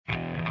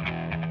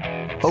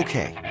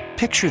Okay,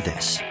 picture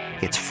this.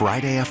 It's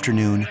Friday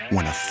afternoon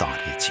when a thought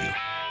hits you.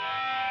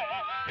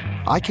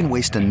 I can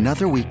waste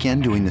another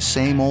weekend doing the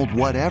same old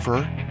whatever,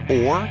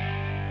 or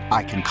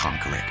I can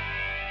conquer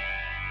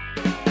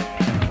it.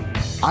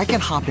 I can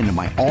hop into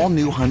my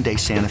all-new Hyundai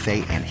Santa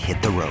Fe and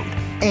hit the road.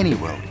 Any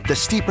road. The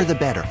steeper, the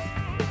better.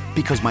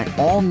 Because my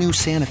all-new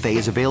Santa Fe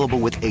is available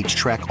with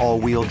H-Track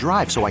all-wheel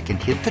drive, so I can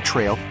hit the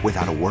trail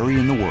without a worry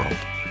in the world.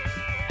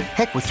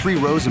 Heck, with 3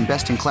 rows and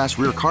best-in-class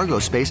rear cargo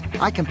space,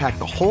 I can pack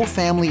the whole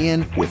family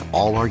in with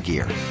all our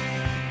gear.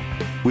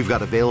 We've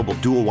got available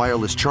dual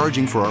wireless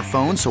charging for our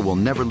phones, so we'll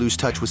never lose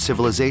touch with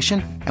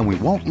civilization, and we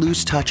won't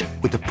lose touch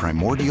with the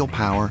primordial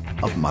power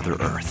of Mother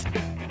Earth.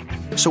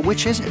 So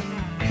which is it?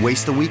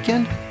 Waste the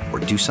weekend or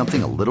do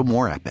something a little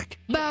more epic?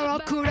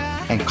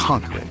 And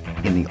conquer it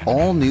in the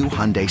all-new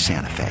Hyundai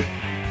Santa Fe.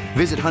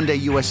 Visit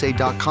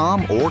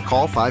HyundaiUSA.com or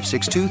call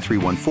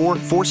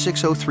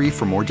 562-314-4603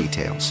 for more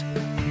details.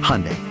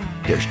 Hyundai,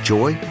 there's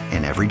joy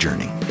in every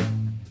journey.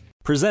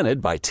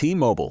 Presented by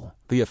T-Mobile,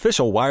 the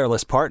official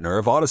wireless partner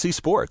of Odyssey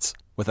Sports.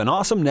 With an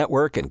awesome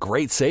network and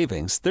great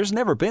savings, there's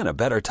never been a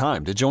better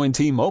time to join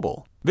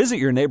T-Mobile. Visit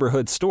your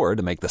neighborhood store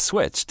to make the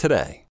switch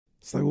today.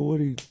 It's like, well, what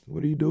do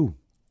you do?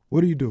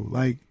 What do you do?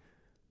 Like,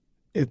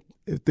 if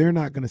they're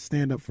not going to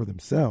stand up for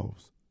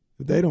themselves,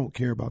 if they don't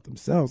care about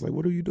themselves, like,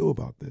 what do you do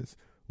about this?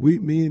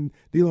 Me and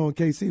D'Lo and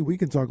KC, we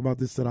can talk about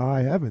this to the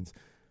high heavens.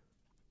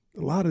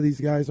 A lot of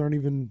these guys aren't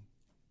even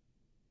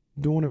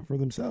doing it for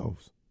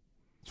themselves.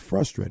 It's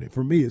frustrating.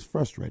 For me, it's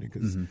frustrating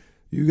because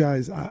you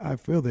guys, I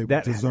feel they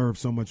deserve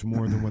so much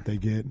more than what they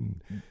get,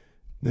 and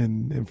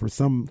for a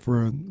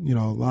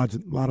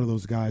lot of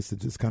those guys to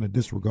just kind of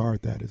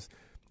disregard that it's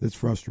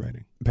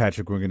frustrating.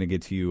 Patrick, we're going to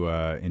get to you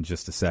in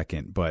just a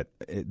second, but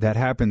that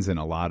happens in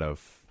a lot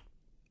of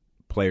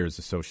players'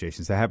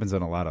 associations. That happens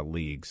in a lot of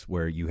leagues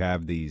where you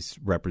have these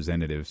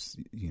representatives.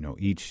 You know,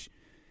 each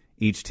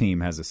team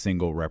has a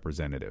single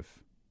representative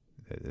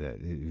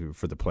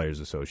for the Players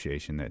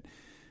Association that,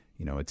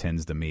 you know,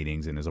 attends the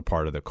meetings and is a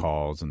part of the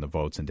calls and the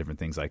votes and different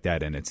things like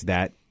that. And it's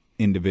that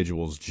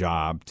individual's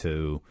job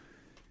to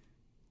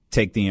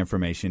take the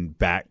information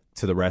back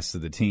to the rest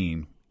of the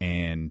team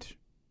and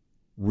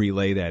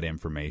relay that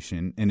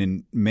information. And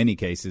in many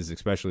cases,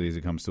 especially as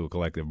it comes to a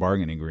collective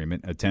bargaining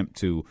agreement, attempt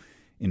to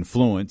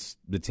influence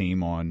the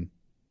team on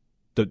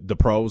the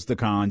pros, the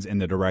cons,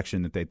 and the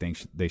direction that they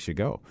think they should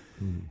go.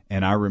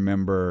 And I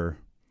remember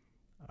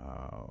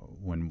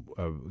when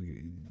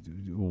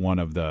one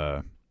of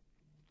the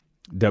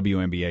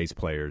WNBA's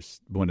players,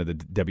 one of the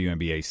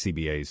WNBA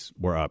CBAs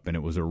were up, and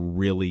it was a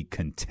really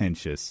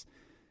contentious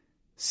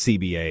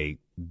CBA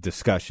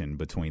discussion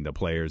between the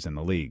players and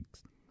the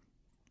leagues.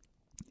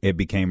 It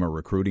became a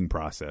recruiting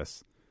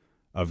process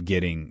of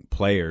getting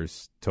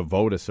players to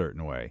vote a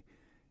certain way.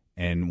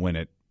 And when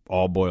it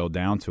all boiled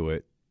down to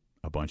it,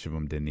 a bunch of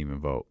them didn't even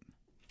vote.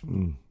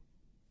 And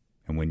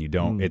when you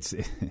don't, it's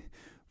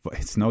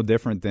no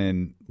different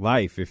than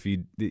life. If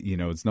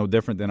it's no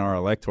different than our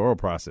electoral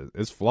process.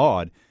 It's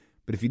flawed.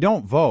 But if you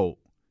don't vote,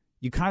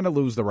 you kind of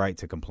lose the right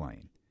to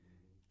complain.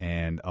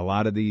 And a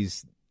lot of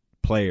these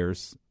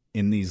players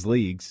in these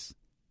leagues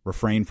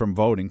refrain from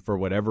voting for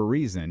whatever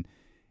reason,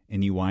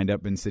 and you wind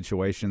up in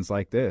situations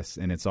like this.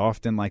 And it's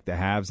often like the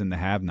haves and the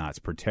have-nots,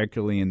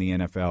 particularly in the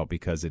NFL,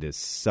 because it is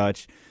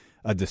such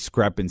a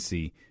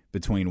discrepancy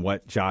between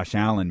what Josh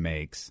Allen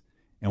makes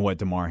and what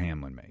DeMar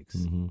Hamlin makes.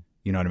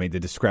 You know what I mean?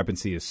 The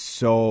discrepancy is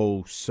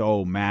so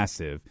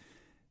massive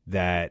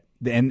that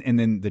and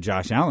then the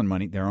Josh Allen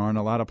money, there aren't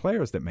a lot of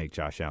players that make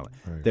Josh Allen.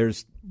 Right.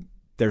 There's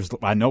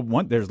I know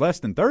one, there's less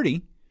than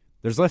 30.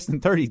 There's less than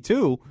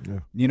 32. Yeah.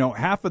 You know,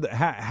 half of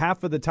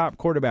the top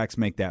quarterbacks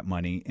make that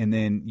money, and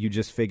then you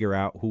just figure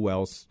out who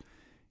else.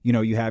 You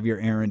know, you have your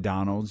Aaron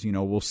Donalds. You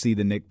know, we'll see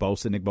the Nick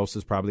Bosa. Nick Bosa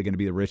is probably going to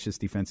be the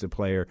richest defensive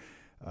player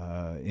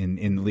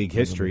in league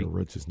history. The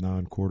richest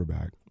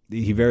non-quarterback.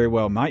 He very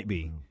well might be.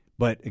 Yeah.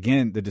 But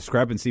again, the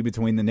discrepancy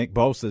between the Nick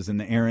Bosas and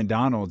the Aaron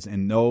Donalds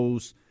and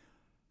those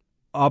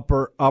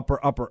upper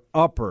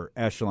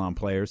echelon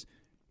players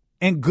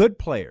and good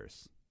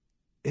players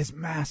is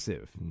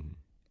massive.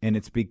 And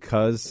it's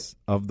because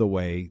of the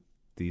way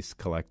this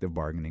collective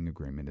bargaining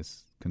agreement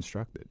is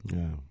constructed.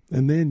 Yeah.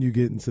 And then you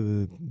get into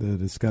the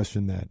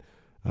discussion that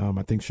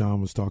I think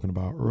Sean was talking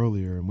about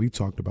earlier, and we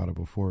talked about it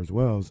before as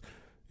well, is,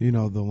 you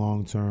know, the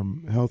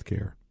long-term health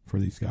care for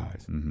these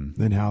guys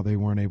and how they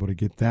weren't able to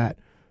get that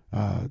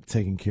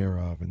taken care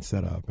of and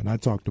set up. And I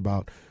talked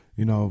about,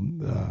 you know,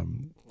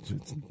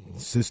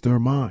 sister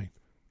of mine,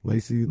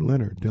 Lacey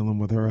Leonard, dealing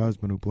with her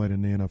husband who played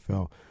in the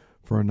NFL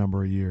for a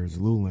number of years,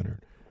 Lou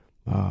Leonard,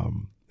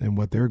 and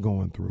what they're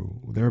going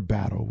through, their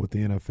battle with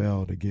the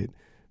NFL to get,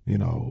 you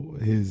know,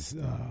 his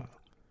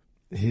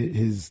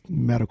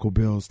medical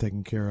bills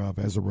taken care of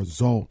as a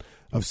result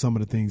of some of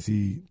the things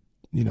he,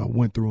 you know,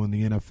 went through in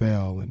the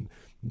NFL and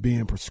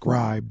being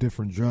prescribed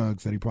different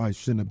drugs that he probably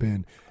shouldn't have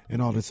been and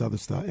all this other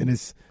stuff. And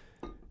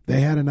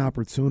they had an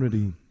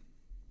opportunity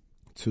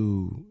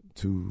to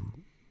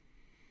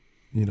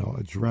you know,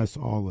 address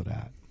all of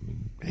that. I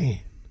mean, man,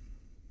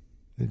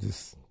 it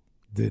just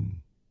didn't.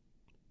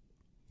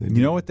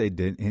 You know what they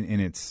did,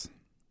 and it's,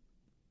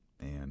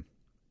 man.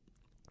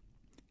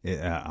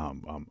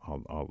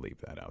 I'll leave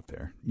that out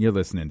there. You're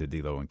listening to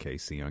D-Lo and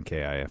KC on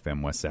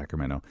KIFM West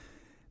Sacramento,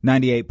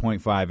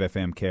 98.5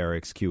 FM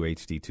KRXQ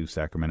HD2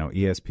 Sacramento,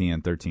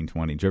 ESPN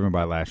 1320, driven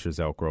by Lasher's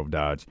Elk Grove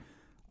Dodge,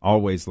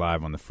 always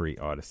live on the free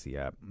Odyssey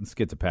app. Let's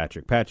get to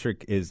Patrick.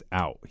 Patrick is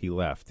out. He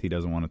left. He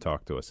doesn't want to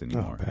talk to us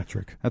anymore. Oh,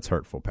 Patrick. That's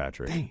hurtful,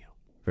 Patrick. Damn.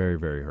 Very,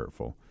 very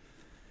hurtful.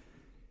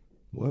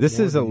 This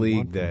is a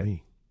league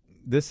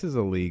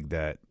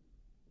that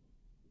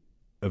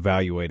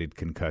evaluated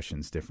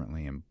concussions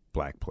differently in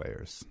black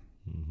players.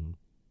 Mm-hmm.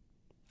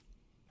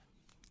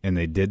 And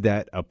they did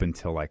that up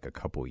until like a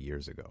couple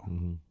years ago.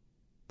 Mm-hmm.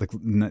 Like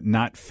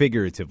not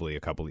figuratively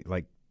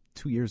like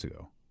 2 years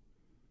ago.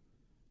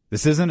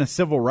 This isn't a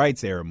civil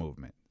rights era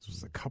movement. This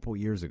was a couple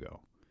years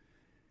ago.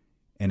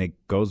 And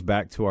it goes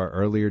back to our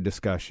earlier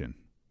discussion.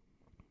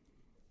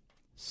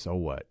 So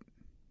what?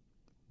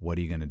 What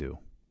are you going to do?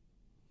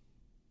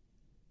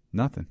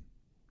 Nothing.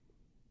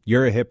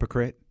 You're a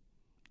hypocrite.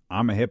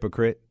 I'm a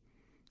hypocrite.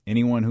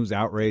 Anyone who's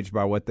outraged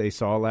by what they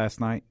saw last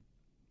night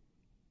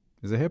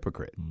is a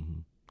hypocrite.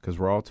 Because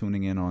we're all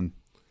tuning in on,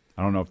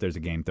 I don't know if there's a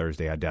game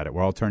Thursday. I doubt it.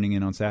 We're all turning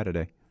in on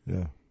Saturday.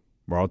 Yeah.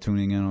 We're all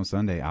tuning in on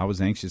Sunday. I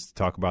was anxious to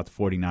talk about the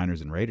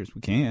 49ers and Raiders.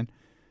 We can.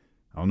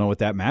 I don't know what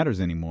that matters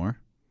anymore.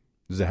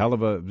 It was a hell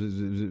of a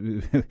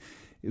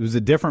 – it was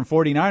a different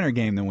 49er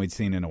game than we'd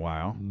seen in a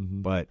while.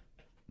 Mm-hmm. But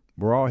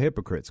we're all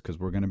hypocrites because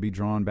we're going to be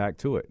drawn back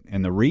to it.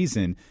 And the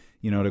reason,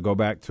 to go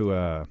back to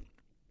I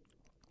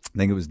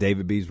think it was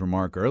David B's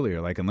remark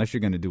earlier, like unless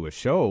you're going to do a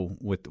show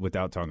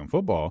without talking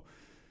football,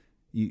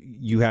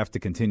 you have to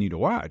continue to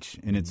watch.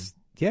 And it's,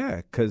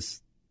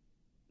 because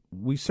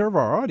we serve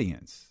our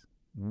audience.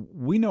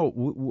 We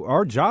know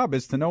our job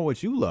is to know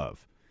what you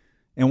love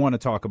and want to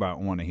talk about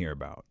and want to hear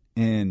about.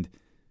 And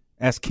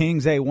as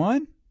Kings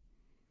A1,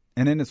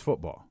 and then it's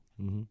football.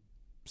 Mm-hmm.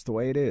 It's the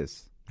way it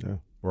is. Yeah.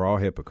 We're all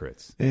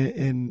hypocrites.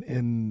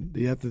 And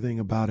the other thing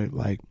about it,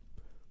 like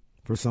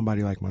for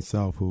somebody like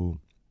myself who,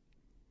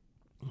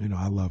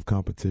 I love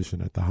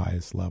competition at the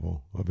highest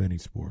level of any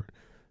sport.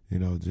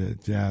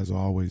 Jazz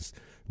always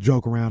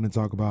joke around and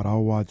talk about,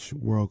 I'll watch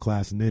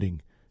world-class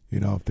knitting,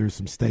 if there's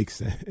some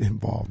stakes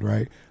involved,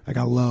 right? Like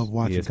I love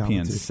watching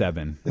competition. ESPN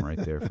 7 right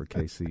there for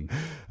KC.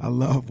 I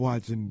love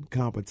watching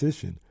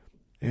competition.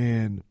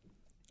 And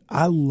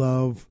I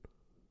love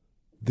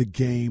the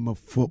game of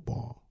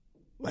football,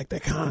 like the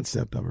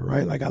concept of it,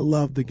 right? Like I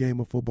love the game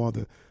of football,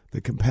 the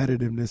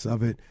competitiveness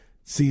of it,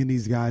 seeing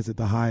these guys at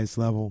the highest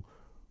level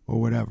or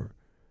whatever.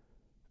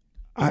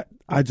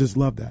 I just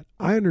love that.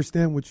 I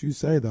understand what you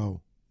say,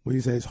 though, when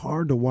you say it's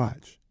hard to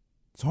watch.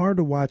 It's hard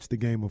to watch the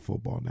game of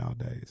football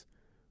nowadays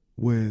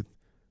with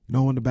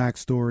knowing the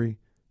backstory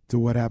to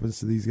what happens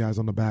to these guys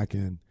on the back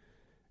end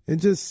and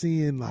just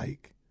seeing the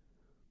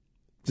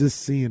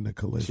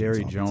collisions.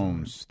 Jerry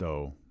Jones,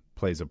 though,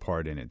 plays a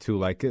part in it, too.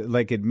 Like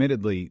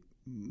admittedly,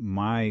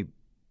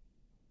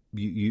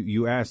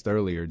 you asked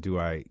earlier, do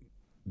I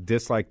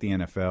dislike the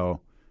NFL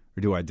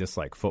or do I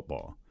dislike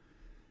football?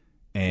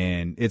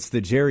 And it's the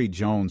Jerry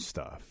Jones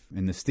stuff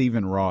and the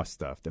Stephen Ross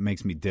stuff that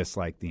makes me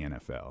dislike the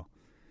NFL.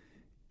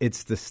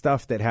 It's the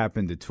stuff that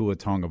happened to Tua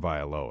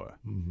Tagovailoa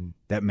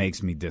that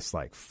makes me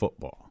dislike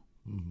football.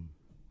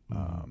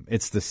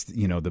 It's the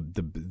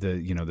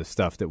the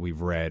stuff that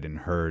we've read and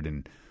heard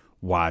and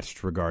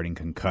watched regarding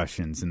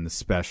concussions and the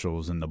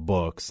specials and the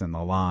books and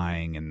the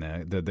lying and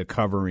the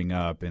covering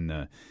up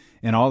and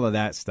all of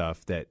that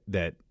stuff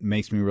that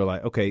makes me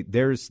realize, okay,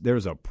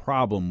 there's a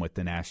problem with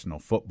the National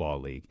Football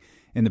League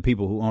and the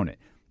people who own it.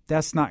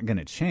 That's not going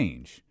to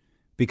change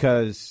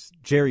because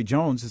Jerry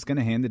Jones is going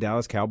to hand the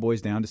Dallas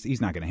Cowboys down.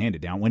 He's not going to hand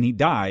it down. When he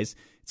dies,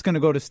 it's going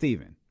to go to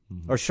Steven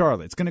or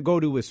Charlotte. It's going to go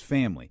to his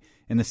family.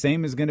 And the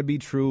same is going to be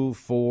true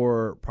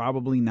for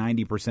probably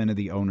 90% of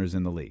the owners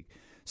in the league.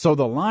 So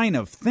the line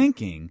of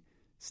thinking,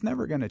 it's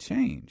never going to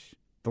change.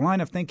 The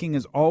line of thinking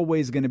is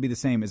always going to be the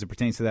same as it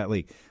pertains to that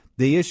league.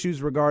 The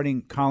issues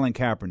regarding Colin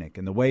Kaepernick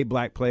and the way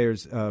black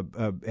players'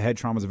 head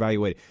trauma is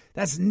evaluated,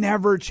 that's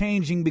never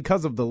changing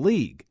because of the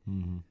league.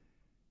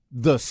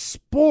 The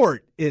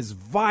sport is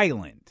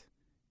violent,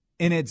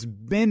 and it's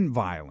been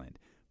violent.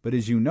 But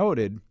as you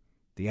noted,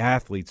 the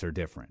athletes are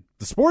different.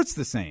 The sport's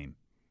the same.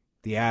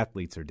 The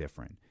athletes are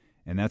different.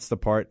 And that's the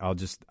part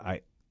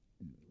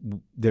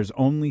there's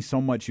only so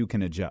much you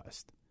can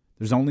adjust.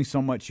 There's only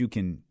so much you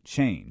can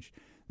change.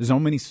 There's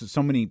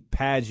so many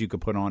pads you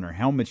could put on or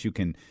helmets you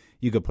could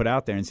put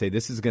out there and say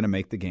this is going to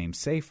make the game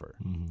safer.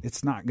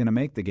 It's not going to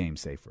make the game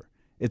safer.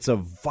 It's a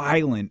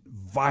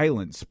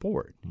violent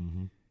sport.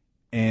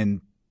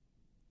 And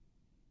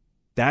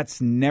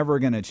that's never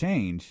going to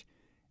change.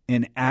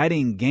 And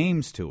adding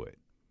games to it,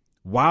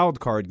 wild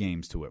card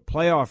games to it,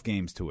 playoff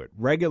games to it,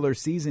 regular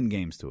season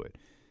games to it,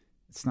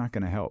 it's not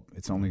going to help.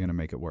 It's only going to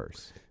make it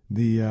worse.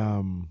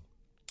 The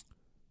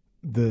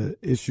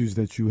issues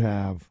that you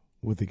have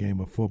with the game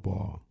of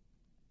football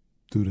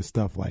due to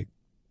stuff like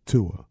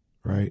Tua,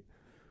 right?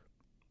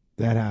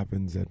 That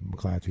happens at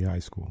McClatchy High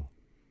School.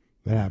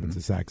 That happens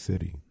in Sac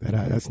City.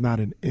 That's not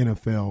an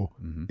NFL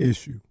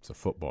issue. It's a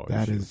football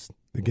That issue. is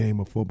the game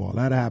of football.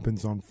 That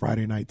happens on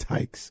Friday Night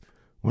Tykes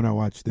when I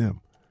watch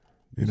them.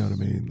 You know what I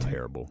mean?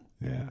 Terrible.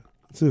 Yeah.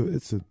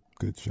 It's a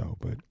good show,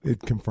 but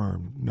it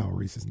confirmed, no,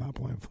 Reese is not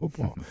playing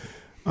football.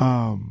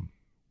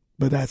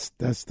 But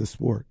that's the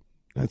sport.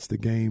 That's the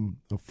game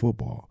of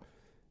football.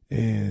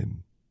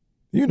 And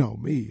you know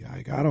me,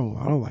 I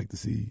don't like to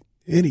see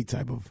any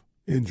type of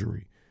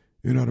injury.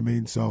 You know what I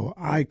mean? So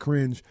I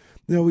cringe.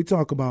 You know, we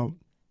talk about,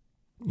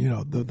 you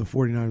know, the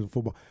 49ers of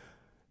football.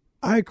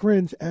 I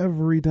cringe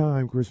every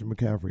time Christian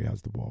McCaffrey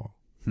has the ball.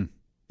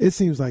 It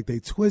seems like they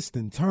twist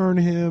and turn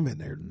him, and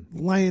they're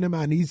laying him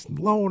out, and he's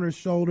lowering his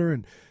shoulder.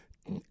 And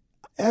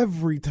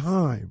every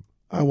time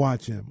I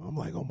watch him, I'm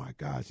like, oh, my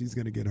gosh, he's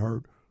going to get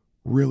hurt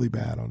really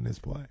bad on this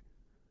play.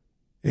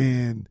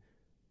 And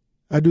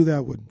I do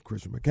that with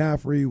Christian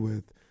McCaffrey,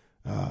 with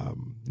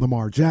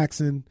Lamar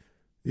Jackson.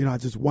 You know, I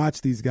just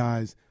watch these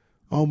guys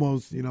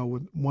almost, you know,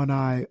 with one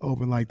eye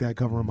open like that,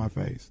 covering my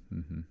face.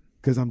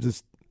 Because I'm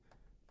just,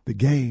 the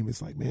game,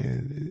 it's like,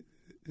 man,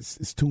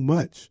 it's too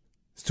much.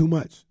 It's too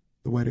much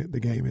the way the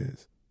game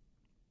is.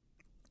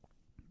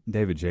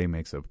 David J.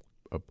 makes a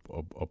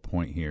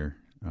point here.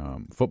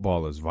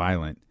 Football is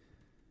violent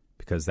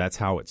because that's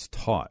how it's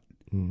taught.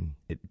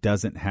 It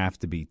doesn't have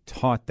to be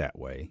taught that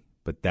way,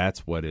 but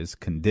that's what is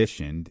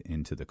conditioned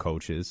into the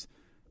coaches,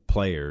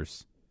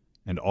 players,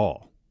 and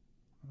all.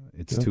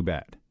 It's too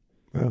bad.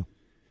 Yeah.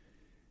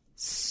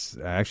 It's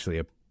actually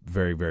a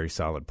very, very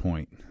solid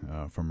point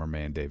from our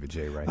man David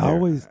J. right there. I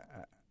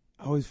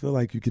always feel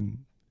like you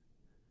can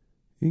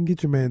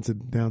get your man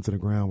down to the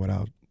ground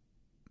without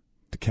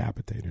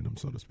decapitating him,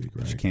 so to speak.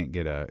 Right? But you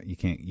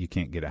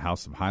can't get a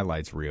House of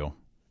Highlights reel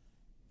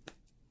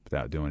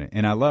without doing it.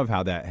 And I love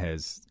how that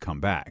has come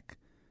back,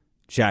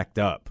 jacked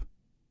up.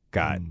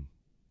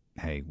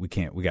 Hey,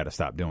 we got to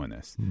stop doing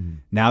this.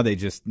 Now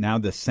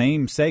the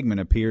same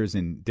segment appears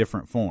in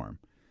different form.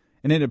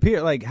 And it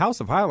appeared like House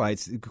of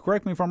Highlights,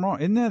 correct me if I'm wrong,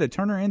 isn't that a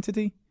Turner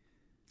entity?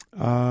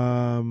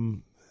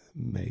 Maybe.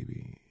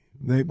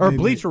 Or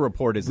Bleacher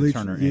Report is a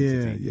Turner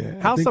entity.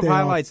 Yeah. House of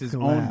Highlights is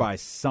owned by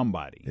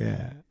somebody.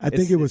 Yeah. I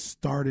think it was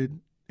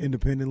started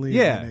independently.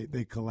 Yeah. And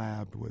they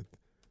collabed with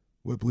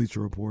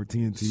Bleacher Report,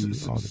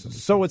 TNT, all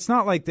this. So it's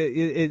not like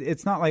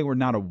it's not like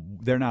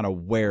they're not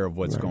aware of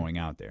what's going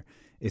out there.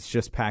 It's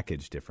just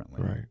packaged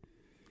differently. Right.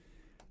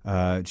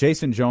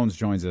 Jason Jones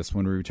joins us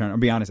when we return. I'll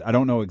be honest, I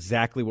don't know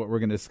exactly what we're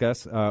going to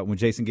discuss when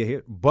Jason get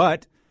here,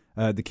 but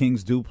the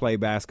Kings do play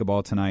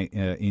basketball tonight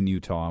in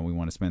Utah, and we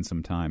want to spend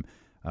some time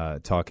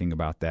talking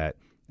about that,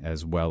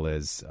 as well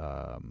as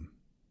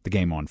the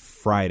game on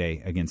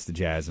Friday against the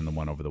Jazz and the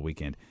one over the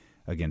weekend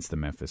against the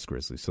Memphis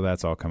Grizzlies. So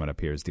that's all coming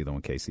up here as D'Lo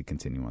and Casey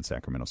continue on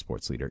Sacramento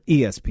Sports Leader,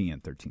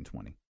 ESPN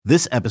 1320.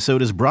 This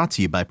episode is brought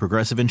to you by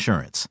Progressive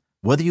Insurance.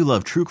 Whether you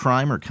love true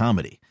crime or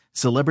comedy,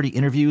 celebrity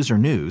interviews or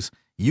news,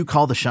 you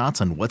call the shots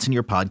on what's in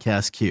your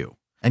podcast queue.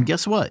 And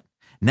guess what?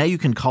 Now you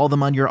can call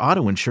them on your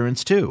auto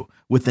insurance too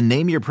with the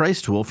Name Your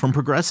Price tool from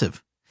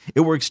Progressive.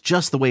 It works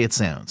just the way it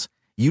sounds.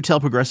 You tell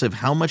Progressive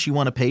how much you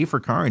want to pay for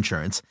car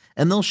insurance,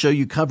 and they'll show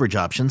you coverage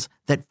options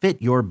that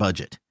fit your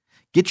budget.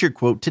 Get your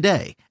quote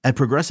today at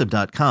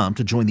Progressive.com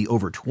to join the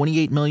over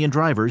 28 million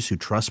drivers who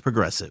trust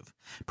Progressive.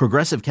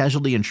 Progressive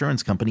Casualty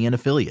Insurance Company and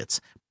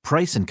Affiliates.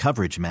 Price and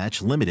coverage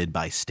match limited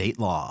by state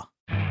law.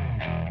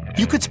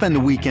 You could spend the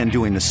weekend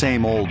doing the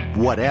same old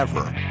whatever,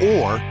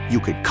 or you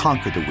could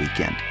conquer the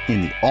weekend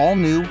in the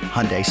all-new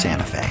Hyundai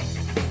Santa Fe.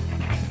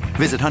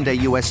 Visit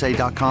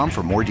HyundaiUSA.com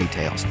for more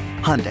details.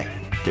 Hyundai,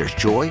 there's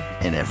joy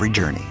in every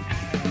journey.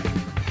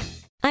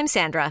 I'm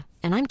Sandra,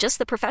 and I'm just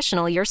the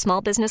professional your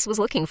small business was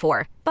looking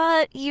for.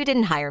 But you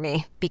didn't hire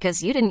me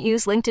because you didn't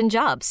use LinkedIn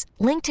Jobs.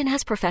 LinkedIn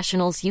has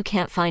professionals you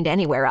can't find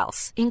anywhere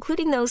else,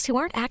 including those who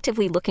aren't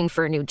actively looking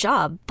for a new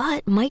job,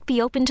 but might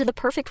be open to the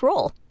perfect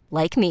role,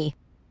 like me.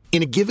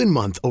 In a given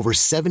month, over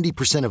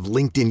 70% of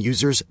LinkedIn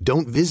users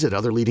don't visit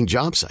other leading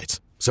job sites.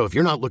 So if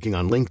you're not looking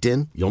on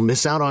LinkedIn, you'll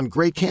miss out on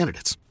great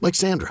candidates like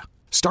Sandra.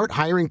 Start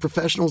hiring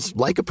professionals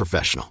like a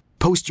professional.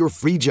 Post your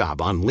free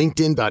job on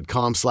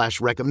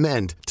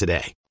linkedin.com/recommend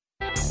today.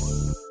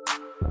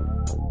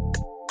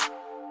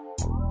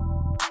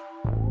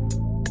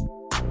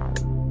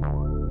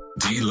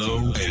 D'Lo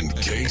and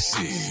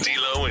KC.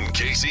 D'Lo and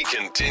KC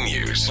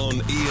continues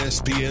on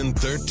ESPN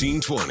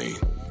 1320.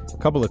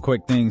 Couple of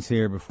quick things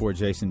here before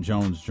Jason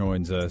Jones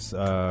joins us.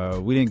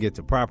 We didn't get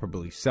to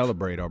properly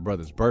celebrate our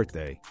brother's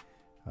birthday,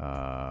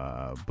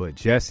 but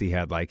Jesse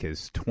had like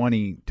his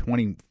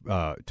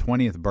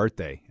 20th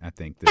birthday, I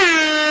think.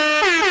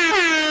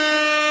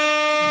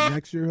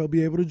 Next year he'll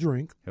be able to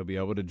drink. He'll be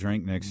able to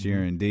drink next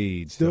year,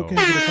 indeed. Still can't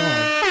get a car.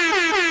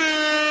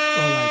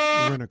 Or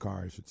like rent a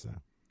car, I should say.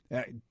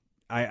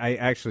 I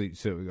actually,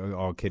 so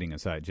all kidding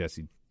aside,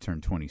 Jesse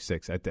turned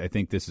 26. I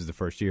think this is the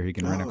first year he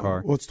can rent a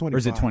car. Well, it's 25. Or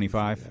is it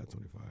 25? Yeah,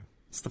 25.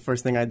 It's the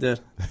first thing I did.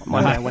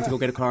 Monday I went to go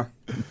get a car.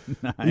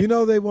 Nice. You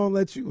know they won't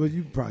let you, well,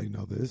 you probably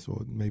know this,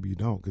 or maybe you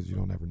don't because you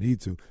don't ever need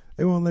to.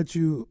 They won't let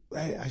you,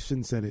 hey, I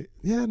shouldn't say it.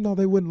 Yeah, no,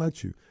 they wouldn't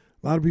let you.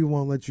 A lot of people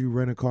won't let you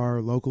rent a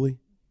car locally.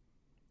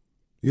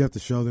 You have to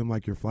show them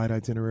like your flight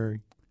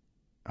itinerary.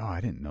 Oh,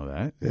 I didn't know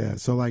that. Yeah,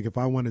 so like if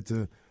I wanted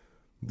to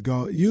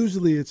go,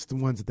 usually it's the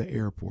ones at the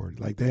airport.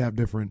 Like they have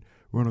different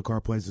rental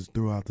car places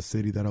throughout the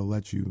city that'll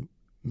let you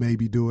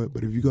maybe do it.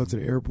 But if you go to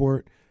the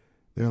airport,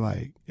 they're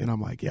like, and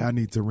I'm like, yeah, I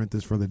need to rent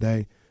this for the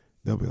day.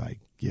 They'll be like,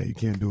 yeah, you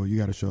can't do it. You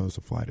got to show us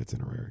a flight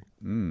itinerary.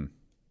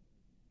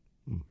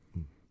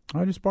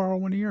 I just borrow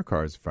one of your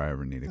cars if I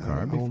ever need a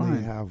car. I'd be I only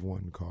fine. have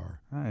one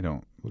car. I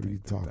don't. What are you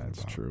talking about?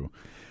 That's true.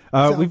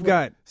 We've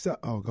got.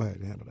 go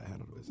ahead.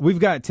 Handle this. We've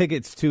got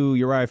tickets to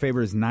Uriah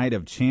Faber's Night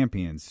of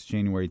Champions,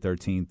 January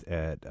 13th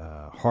at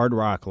Hard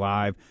Rock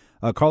Live.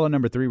 Caller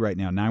number 3 right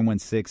now,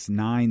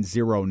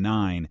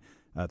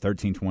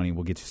 916-909-1320.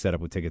 We'll get you set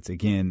up with tickets.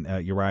 Again,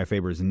 Uriah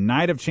Faber's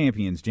Night of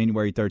Champions,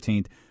 January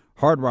 13th,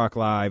 Hard Rock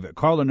Live.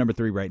 Caller number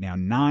 3 right now,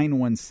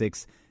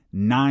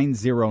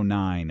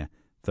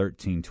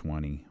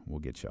 916-909-1320. We'll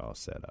get you all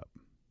set up.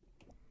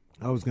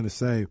 I was going to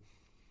say,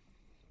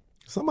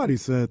 somebody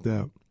said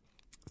that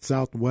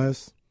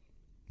Southwest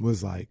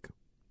was like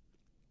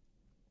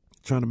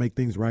trying to make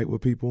things right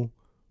with people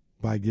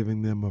by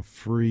giving them a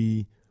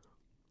free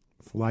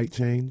flight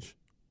change.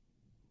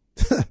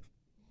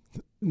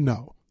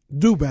 No,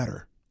 do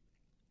better.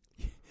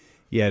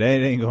 Yeah, that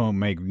ain't gonna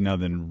make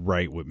nothing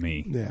right with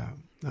me. Yeah,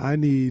 I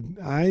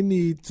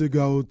need to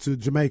go to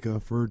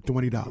Jamaica for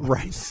 $20.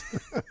 Right.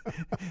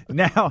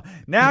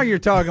 Now you're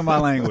talking my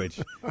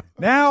language.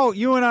 Now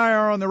you and I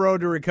are on the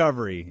road to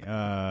recovery.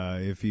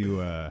 If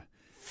you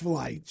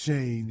flight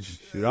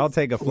change, shoot, I'll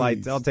take a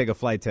flight. Please. I'll take a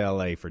flight to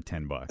LA for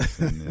 $10,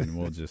 and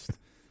we'll just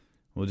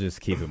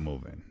keep it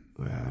moving.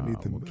 Yeah, I need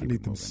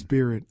them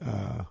Spirit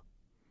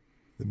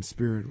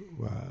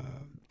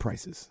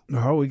prices.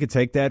 Oh, we could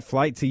take that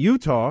flight to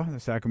Utah,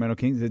 the Sacramento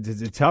Kings.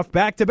 It's a tough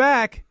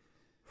back-to-back.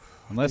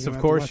 Unless, of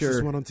course, you're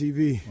this one on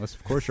TV. Unless,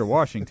 of course, you're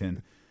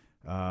Washington.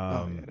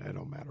 That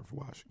don't matter for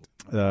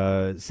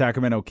Washington.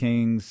 Sacramento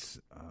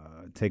Kings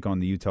take on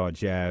the Utah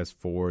Jazz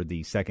for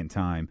the second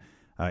time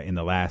in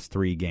the last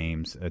 3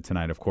 games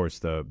tonight. Of course,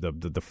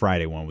 the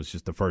Friday one was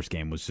just the first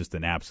game was just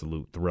an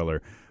absolute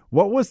thriller.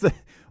 What was it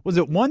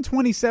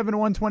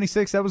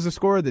 127-126? That was the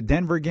score of the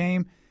Denver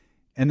game.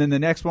 And then the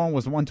next one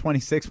was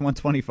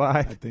 126-125.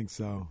 I think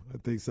so.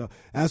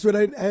 That's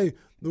what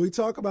we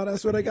talk about.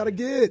 That's what they got to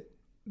get.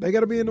 They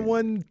got to be in the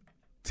 1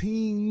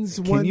 teens,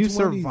 120s. Can you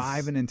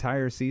survive an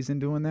entire season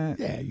doing that?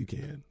 Yeah, you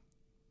can.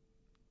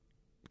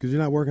 Because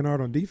you're not working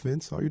hard on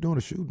defense. All you're doing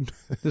is shooting.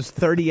 There's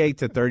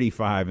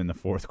 38-35 in the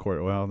fourth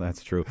quarter. Well,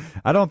 that's true.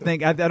 I don't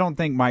think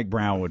Mike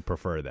Brown would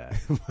prefer that.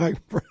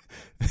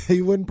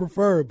 He wouldn't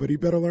prefer it, but he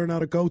better learn how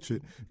to coach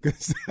it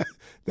because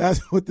that's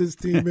what this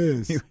team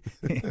is.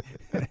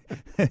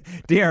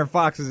 De'Aaron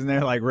Fox is in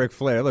there like Ric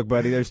Flair. Look,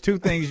 buddy, there's 2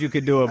 things you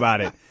could do about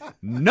it.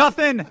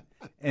 Nothing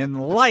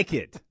and like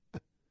it.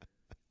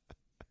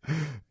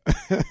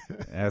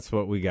 That's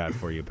what we got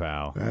for you,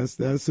 pal.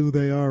 That's who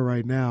they are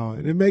right now,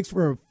 and it makes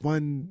for a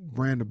fun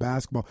brand of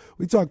basketball.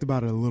 We talked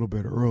about it a little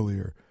bit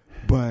earlier,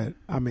 but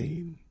I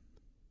mean,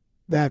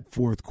 that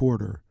fourth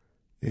quarter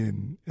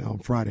on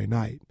Friday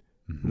night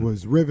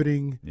was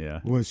riveting.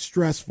 Yeah, was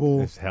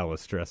stressful. It's hella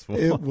stressful.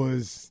 It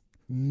was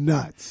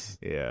nuts.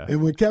 Yeah,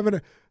 and when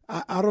Kevin,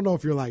 I don't know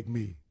if you're like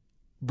me,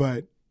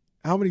 but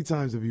how many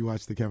times have you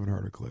watched the Kevin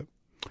Huerter clip?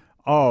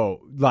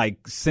 Oh,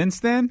 like since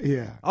then?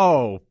 Yeah.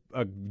 Oh,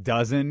 a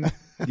dozen.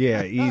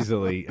 Yeah,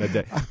 easily.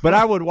 But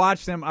I would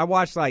watch them. I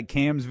watched like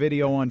Cam's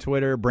video on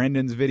Twitter,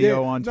 Brendan's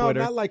video on Twitter.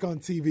 No, not like on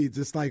TV,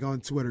 just like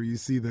on Twitter. You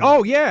see them.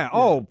 Oh, yeah.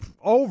 Oh,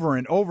 over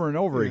and over and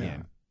over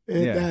again.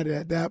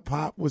 And that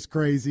pop was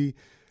crazy.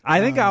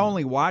 I think I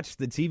only watched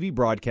the TV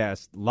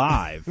broadcast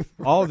live.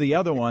 All of the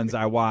other ones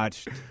I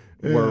watched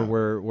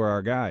were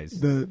our guys.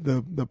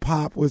 The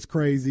pop was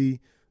crazy.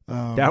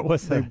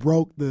 They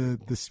broke the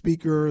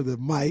speaker, the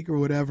mic or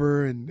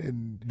whatever,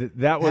 and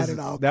that was had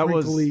it all that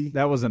crinkly.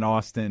 was an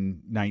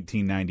Austin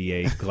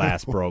 1998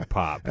 glass broke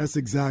pop. That's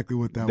exactly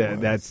what that was.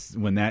 That's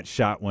when that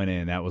shot went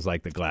in. That was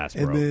like the glass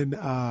broke. And then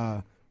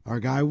our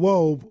guy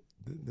Wobe,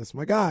 that's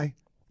my guy,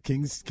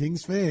 Kings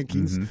fan,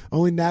 Kings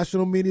only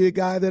national media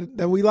guy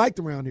that we liked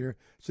around here.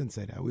 Shouldn't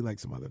say that. We like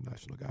some other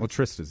national guys. Well,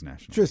 Trista's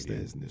national. Trista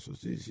media. is national.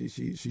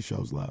 She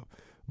shows love,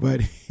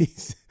 but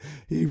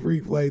he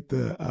replayed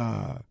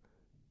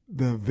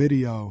the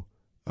video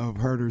of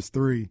Huerter's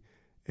 3,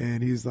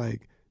 and he's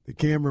like, the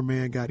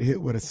cameraman got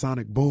hit with a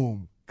sonic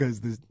boom because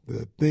the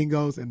thing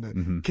goes and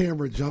the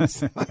camera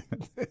jumps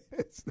like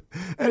this.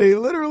 And he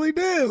literally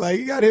did. Like,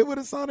 he got hit with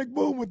a sonic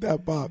boom with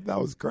that pop. That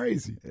was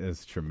crazy.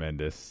 It's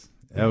tremendous.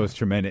 That was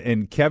tremendous.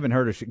 And Kevin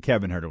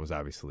Huerter was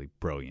obviously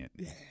brilliant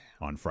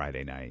on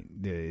Friday night.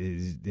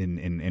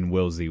 And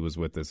Wilsey was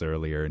with us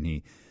earlier, and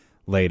he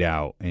laid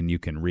out, and you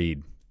can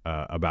read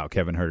about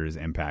Kevin Huerter's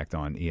impact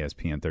on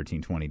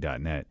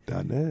ESPN1320.net.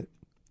 .net.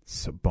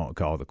 So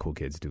all the cool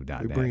kids do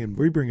 .net.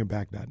 We bringing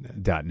back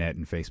 .net. .net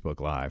and Facebook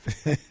Live.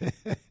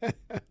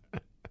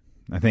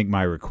 I think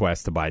my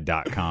request to buy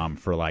 .com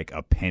for like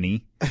a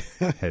penny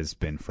has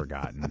been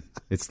forgotten.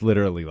 It's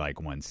literally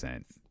like 1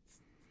 cent.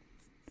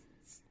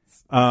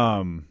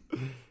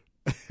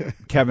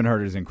 Kevin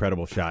Huerter's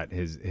incredible shot,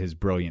 his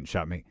brilliant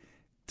shot make.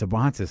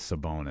 Domantas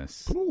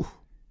Sabonis, Ooh.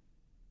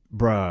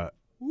 bruh,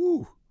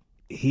 Ooh.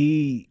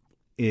 he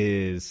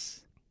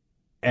is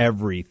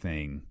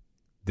everything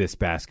this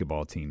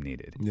basketball team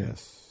needed.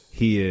 Yes.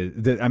 He is.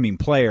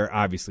 Player.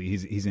 Obviously,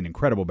 he's an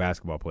incredible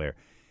basketball player.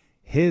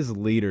 His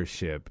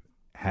leadership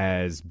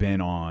has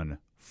been on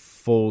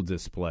full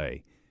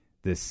display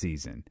this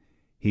season.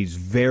 He's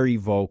very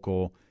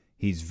vocal.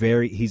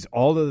 He's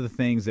all of the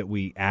things that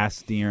we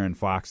asked De'Aaron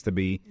Fox to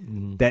be,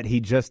 that he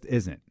just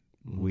isn't.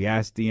 We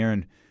asked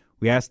De'Aaron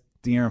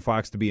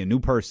Fox to be a new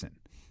person.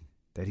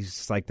 That he's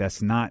just like,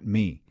 that's not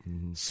me.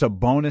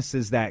 Sabonis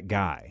is that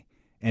guy,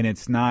 and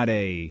it's not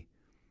a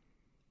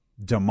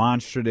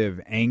demonstrative,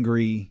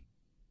 angry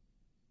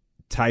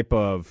type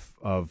of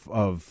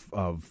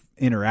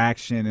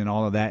interaction and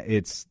all of that.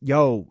 It's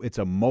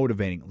a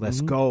motivating.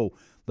 Let's go,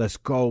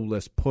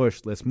 let's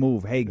push, let's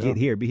move. Hey, get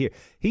here, be here.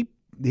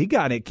 He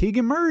got it.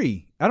 Keegan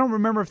Murray. I don't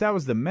remember if that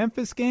was the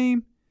Memphis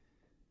game.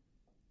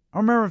 I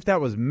don't remember if that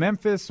was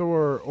Memphis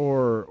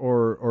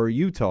or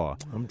Utah.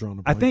 I'm drawing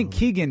a blank. I think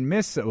Keegan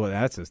missed. Well,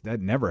 that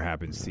never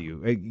happens to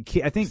you.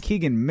 I think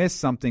Keegan missed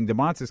something.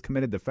 Domantas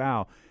committed the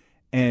foul,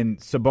 and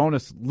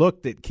Sabonis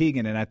looked at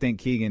Keegan, and I think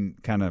Keegan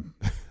kind of,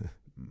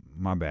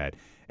 my bad.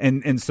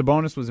 And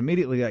Sabonis was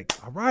immediately like,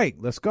 all right,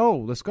 let's go,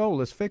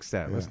 let's fix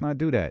that. Yeah. Let's not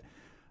do that.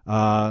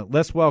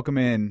 Let's welcome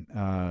in.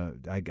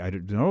 I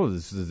don't know.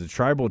 This is the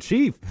tribal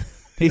chief.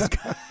 He's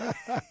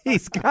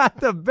got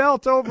the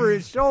belt over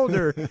his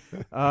shoulder.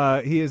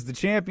 He is the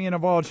champion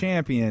of all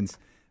champions.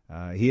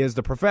 He is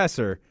the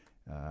professor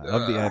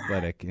of the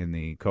Athletic and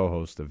the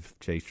co-host of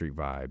Chase Street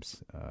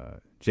Vibes.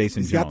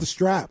 Jason He's Jones. got the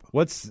strap.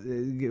 What's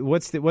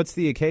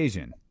the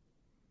occasion?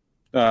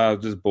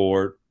 Just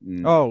bored.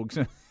 Oh.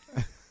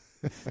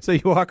 So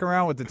you walk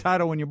around with the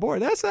title when you're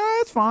bored. That's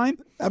fine.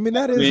 I mean,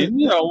 that is.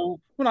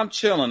 When I'm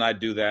chilling, I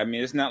do that. I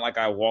mean, it's not like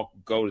I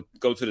go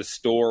to the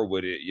store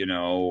with it,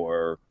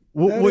 or.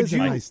 That is a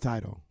nice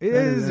title. It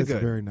is a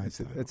very nice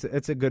title.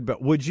 It's a good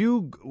belt. Are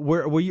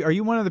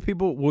you one of the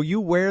people? Will you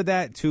wear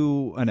that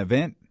to an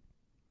event?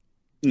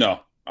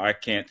 No, I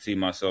can't see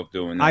myself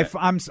doing that.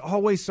 I'm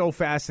always so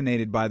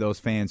fascinated by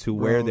those fans who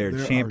wear their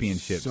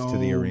championships to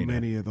the arena. So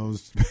many of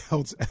those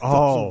belts at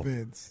those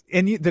events.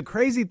 And the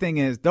crazy thing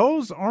is,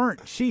 those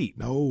aren't cheap.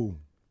 No.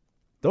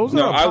 Those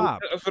are a pop.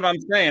 That's what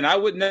I'm saying. I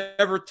would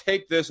never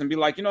take this and be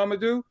like, you know what I'm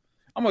going to do?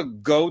 I'm going to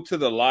go to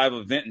the live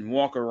event and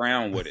walk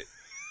around with it.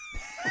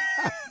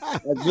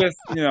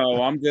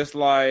 I'm just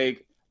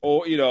like,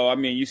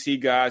 you see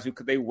guys who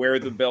they wear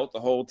the belt the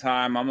whole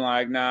time. I'm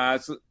like, nah,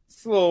 it's a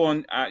little,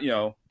 if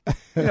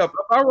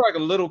I were like a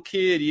little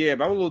kid, yeah,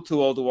 but I'm a little too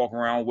old to walk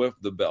around with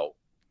the belt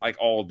like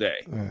all day.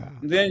 Yeah,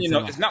 and then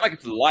it's not like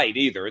it's light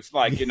either. It's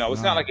like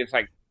it's not like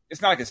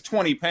it's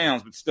 20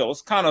 pounds, but still,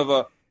 it's kind of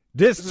a.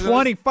 This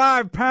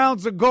 25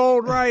 pounds of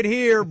gold right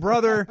here,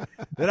 brother,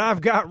 that I've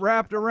got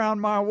wrapped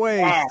around my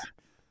waist.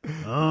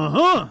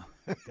 Wow.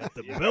 Got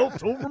the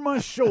belt over my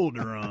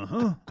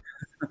shoulder,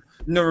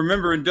 No,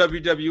 remember in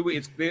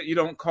WWE, you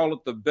don't call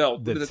it the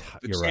belt, the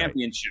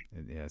championship.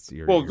 Right. Yes,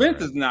 Vince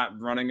right. is not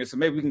running it, so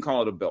maybe we can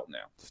call it a belt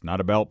now. It's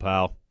not a belt,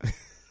 pal.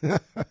 It's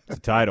a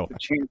title. The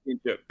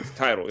championship. It's a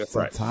title. That's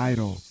right.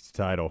 Title. It's a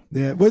title.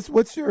 Yeah.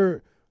 What's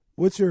your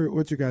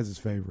guys'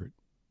 favorite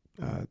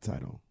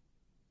title?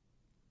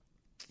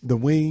 The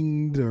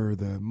winged or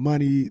the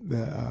money, the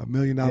 $1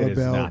 million belt? It is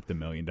not the $1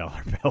 million belt.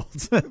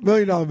 $1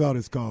 million belt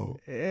is cold.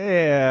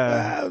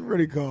 Yeah. That's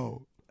pretty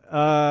cold.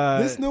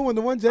 This new one,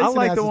 the one Jason I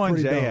like has the one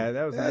is Jay dope. had.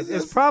 That was nice.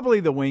 It's probably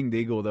the Winged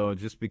Eagle, though,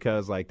 just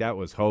because that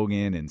was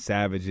Hogan and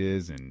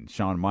Savages and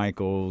Shawn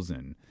Michaels.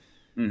 And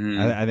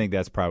I think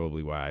that's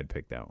probably why I'd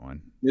pick that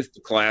one. It's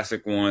the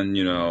classic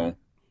one,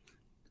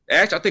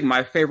 Actually, I think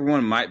my favorite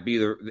one might be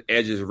the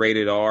Edge's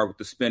Rated R with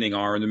the spinning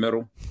R in the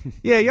middle.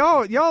 Yeah,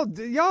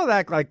 y'all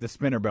act like the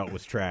spinner belt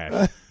was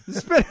trash.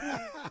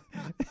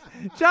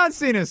 John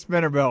Cena's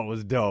spinner belt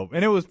was dope,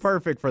 and it was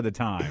perfect for the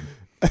time.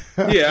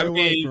 Yeah, I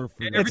mean,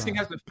 everything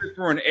has to fit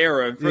for an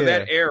era. And for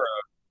that era,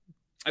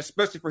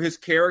 especially for his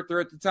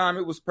character at the time,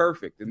 it was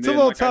perfect. And it's a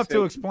little tough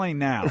to explain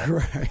now.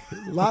 Right.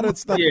 A lot of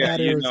stuff in that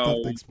era is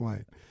tough to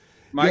explain.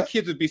 My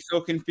kids would be so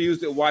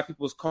confused at why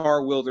people's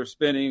car wheels are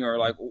spinning, or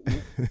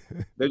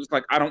they're just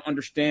like, I don't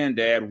understand,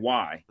 Dad,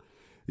 why?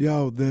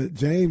 Yo, the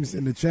James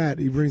in the chat,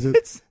 he brings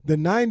it. The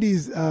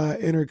 90s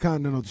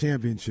Intercontinental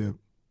Championship.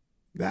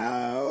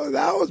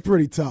 That was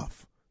pretty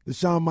tough. The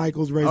Shawn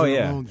Michaels Razor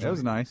Ramon. That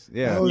was nice.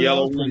 Yeah, that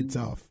was pretty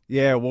tough.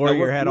 Yeah,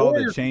 Warrior had all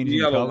the changing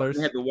colors.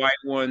 He had the white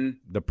one,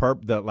 the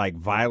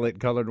violet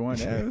colored one.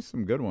 Yeah, there was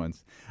some good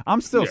ones.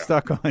 I'm still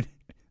stuck on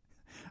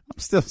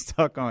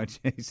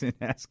Jason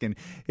asking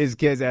his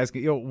kids,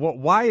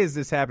 why is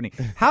this happening?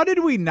 How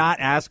did we not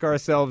ask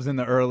ourselves in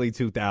the early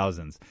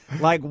 2000s?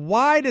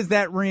 Why does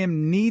that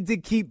rim need to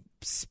keep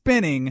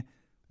spinning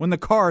when the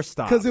car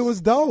stops? Because it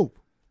was dope.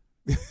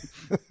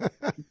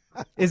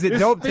 Is it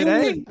dope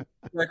today?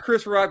 Like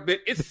Chris Rock bit,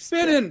 it's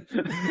spinning.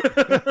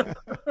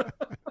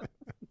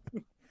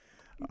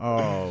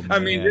 Oh, man. I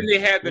mean, then they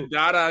had the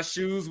Dada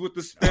shoes with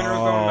the spinners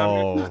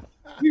on them.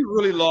 We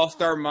really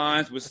lost our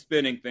minds with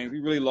spinning things. We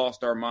really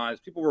lost our minds.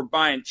 People were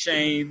buying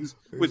chains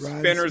with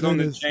spinners on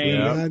the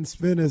chain. Riding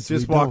spinners.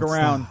 Just walk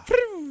around.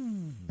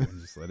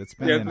 Just let it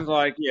spin. Yeah, it's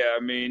like,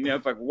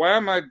 it's like, why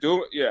am I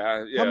doing?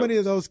 Yeah. How many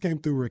of those came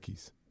through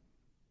Ricky's?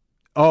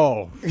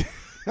 Oh.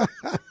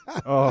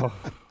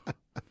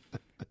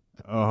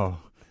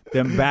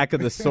 Them back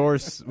of the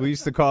source. We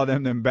used to call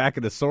them back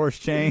of the source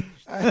chain.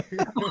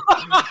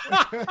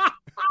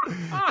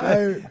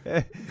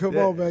 Hey, come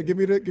on, man. Give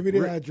me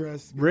the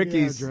address.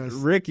 Ricky's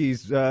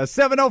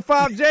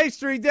 705 J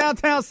Street,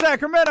 downtown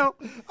Sacramento.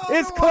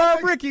 It's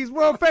Club Ricky's,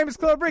 world famous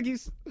Club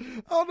Ricky's.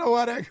 I don't know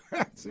why that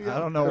cracks me up. I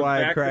don't know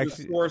why it cracks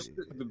you.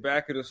 The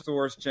back of the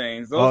source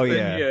chains. Those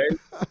things,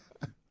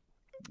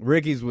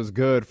 Ricky's was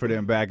good for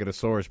them back of the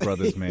source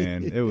brothers,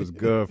 man. It was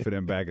good for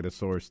them back of the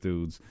source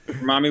dudes.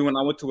 Remind me when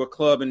I went to a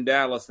club in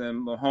Dallas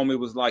and my homie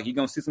was like, "You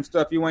gonna see some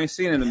stuff you ain't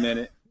seen in a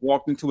minute."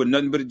 Walked into a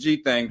Nothing But a G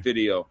Thing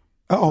video.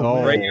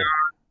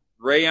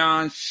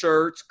 Rayon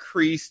shirts,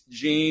 creased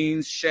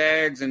jeans,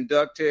 shags, and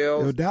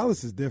ducktails. Yo,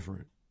 Dallas is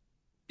different.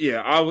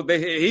 Yeah,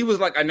 he was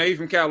like, "I know you're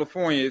from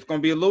California. It's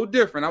gonna be a little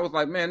different." I was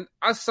like, "Man,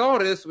 I saw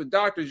this with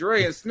Dr.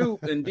 Dre and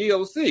Snoop and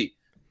DOC.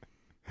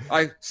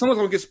 Like, someone's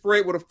gonna get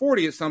sprayed with a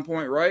 40 at some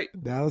point, right?"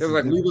 Dallas it was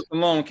like, "Leave us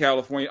alone,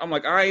 California." I'm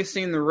like, I ain't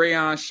seen the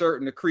rayon shirt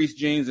and the creased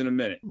jeans in a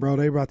minute. Bro,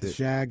 they brought the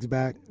shags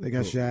back. They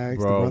got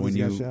shags. Bro, the brothers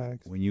got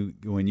shags. When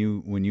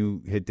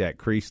you hit that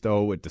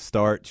creasto with the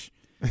starch,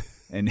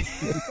 and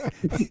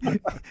you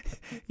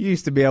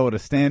used to be able to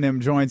stand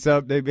them joints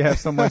up. They'd have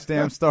so much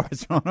damn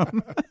starch on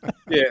them.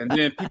 Yeah, and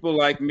then people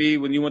like me,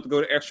 when you want to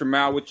go the extra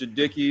mile with your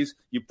Dickies,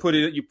 you put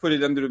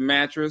it under the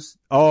mattress.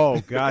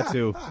 Oh, got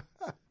to.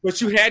 But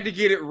you had to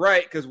get it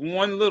right because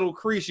one little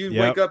crease, you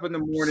wake up in the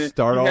morning,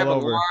 start you all have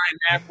over. a line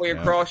halfway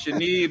across your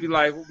knee, be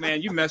like, "Oh,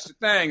 man, you messed the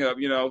thing up,"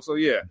 So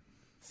yeah.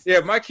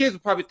 My kids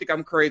would probably think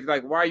I'm crazy.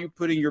 Like, why are you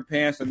putting your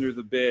pants under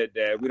the bed,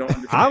 Dad? We don't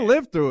understand. I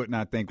lived through it and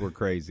I think we're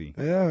crazy.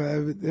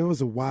 Yeah, it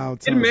was a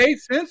wild time. It made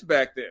sense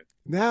back then.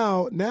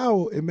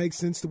 Now it makes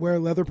sense to wear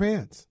leather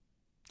pants.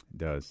 It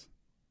does.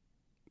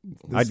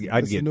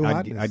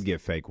 I'd get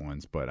fake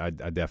ones, but I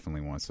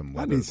definitely want some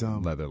leather. I need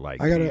some leather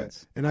like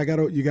pants. And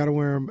you gotta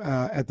wear them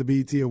at the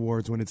BET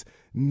Awards when it's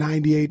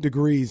 98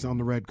 degrees on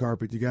the red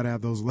carpet. You gotta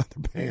have those leather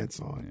pants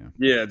on.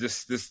 Yeah,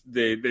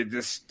 they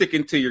just stick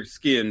into your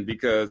skin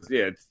because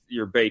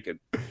you're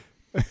bacon.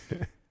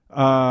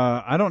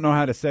 I don't know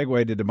how to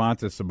segue to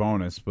Domantas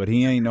Sabonis, but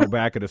he ain't no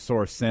back of the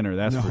source center.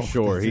 That's for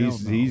sure.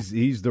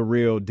 He's the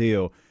real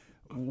deal.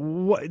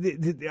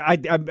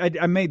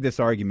 I made this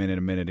argument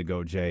a minute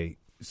ago, Jay.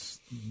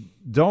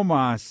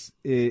 Domas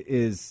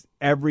is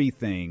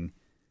everything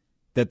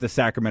that the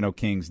Sacramento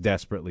Kings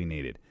desperately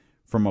needed.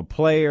 From a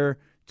player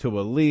to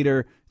a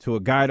leader to a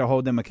guy to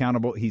hold them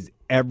accountable, he's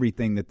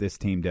everything that this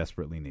team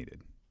desperately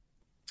needed.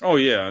 Oh,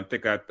 yeah. I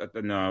think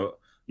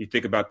you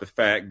think about the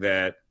fact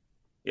that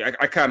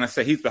I kind of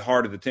say he's the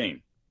heart of the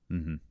team.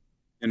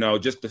 Mm-hmm.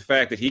 Just the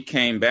fact that he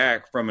came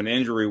back from an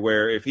injury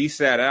where if he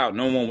sat out,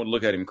 no one would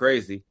look at him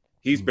crazy.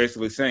 He's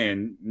basically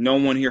saying no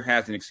one here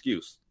has an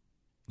excuse.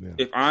 Yeah.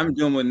 If I'm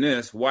doing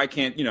this, why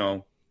can't,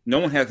 no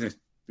one has an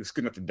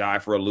excuse enough to die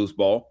for a loose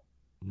ball.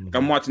 Mm-hmm. Like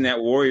I'm watching that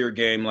Warrior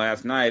game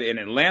last night, and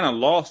Atlanta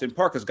lost in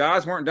part because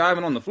guys weren't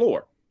diving on the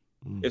floor.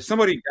 Mm-hmm. If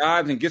somebody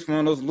dives and gets one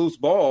of those loose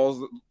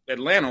balls,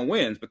 Atlanta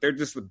wins, but they're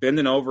just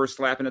bending over,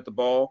 slapping at the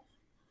ball,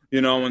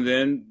 and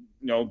then,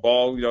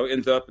 ball,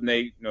 ends up and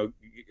they, I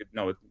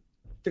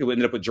think it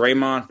ended up with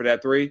Draymond for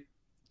that three,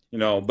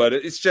 but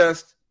it's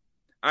just,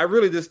 I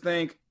really just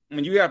think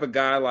when you have a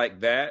guy like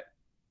that,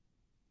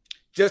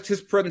 just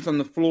his presence on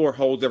the floor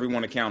holds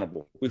everyone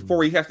accountable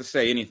before he has to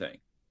say anything.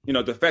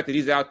 The fact that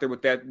he's out there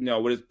with that,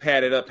 with his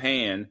padded up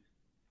hand,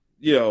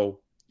 how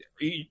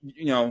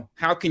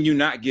can you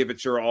not give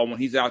it your all when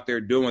he's out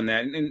there doing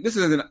that? And this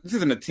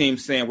isn't a team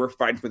saying we're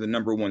fighting for the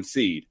number one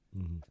seed.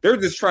 Mm-hmm. They're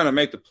just trying to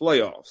make the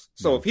playoffs.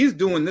 So if he's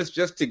doing this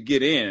just to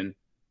get in,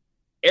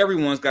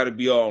 everyone's got to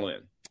be all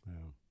in. Yeah.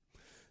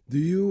 Do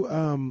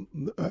you?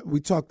 We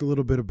talked a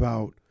little bit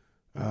about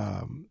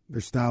their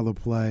style of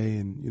play,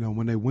 and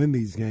when they win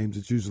these games,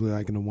 it's usually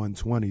like in the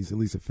 120s. At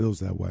least it feels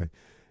that way.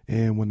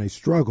 And when they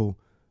struggle,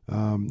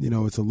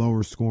 it's a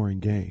lower scoring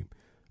game.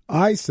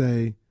 I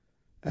say,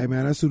 hey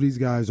man, that's who these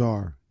guys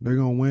are. They're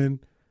gonna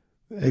win.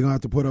 They're gonna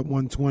have to put up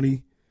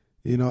 120.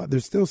 They're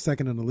still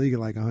second in the league at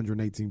like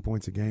 118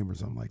 points a game or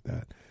something like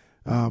that.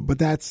 But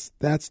that's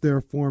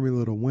their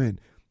formula to win.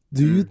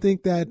 Do you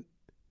think that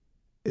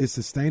is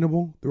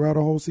sustainable throughout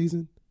a whole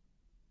season?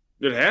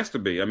 It has to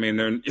be. I mean,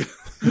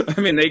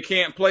 they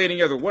can't play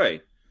any other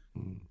way.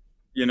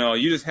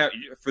 You just have,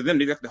 for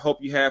them, you have to hope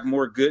you have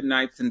more good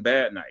nights than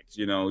bad nights.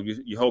 You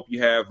hope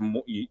you have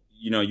more,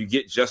 you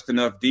get just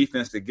enough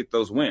defense to get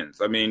those wins.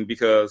 I mean,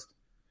 because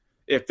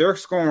if they're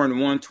scoring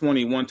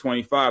 120,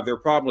 125, they're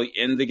probably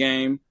in the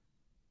game,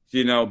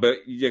 but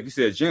like you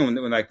said,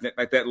 June, when like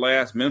that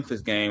last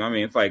Memphis game, I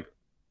mean, it's like,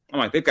 I'm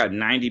like, they've got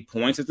 90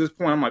 points at this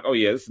point. I'm like, oh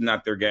yeah, this is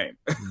not their game.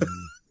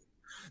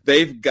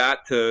 They've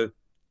got to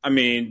I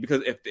mean,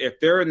 because if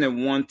they're in the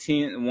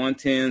 110s,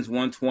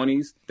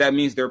 120s, that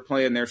means they're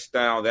playing their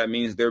style. That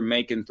means they're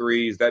making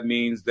threes. That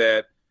means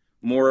that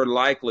more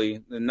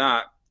likely than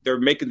not, they're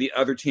making the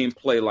other team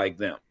play like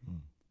them.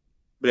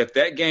 But if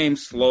that game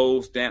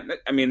slows down,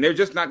 I mean, they're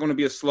just not going to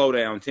be a slow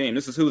down team.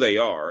 This is who they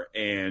are.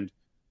 And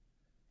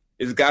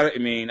it's got to, I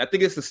mean, I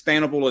think it's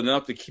sustainable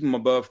enough to keep them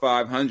above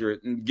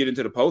 500 and get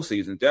into the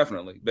postseason,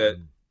 definitely. But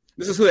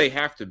this is who they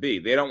have to be.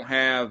 They don't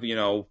have,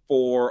 4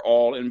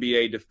 all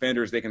NBA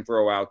defenders they can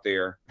throw out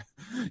there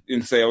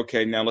and say,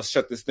 okay, now let's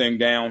shut this thing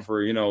down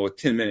for, a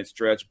 10-minute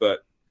stretch. But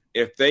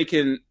if they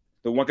can,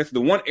 the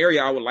one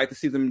area I would like to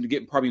see them to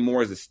get probably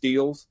more is the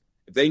steals.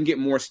 If they can get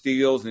more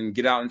steals and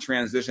get out and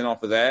transition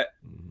off of that,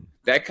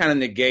 that kind of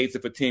negates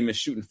if a team is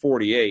shooting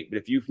 48. But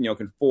if you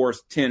can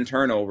force 10,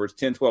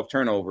 12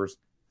 turnovers,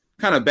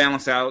 kind of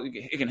balance out,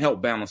 it can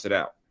help balance it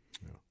out.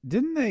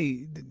 Didn't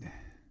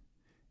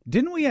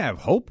we have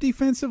hope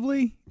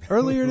defensively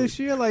earlier this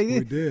year? Like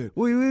we did.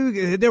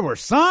 We there were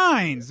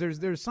signs.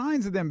 There's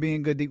signs of them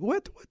being good.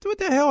 What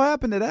the hell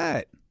happened to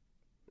that?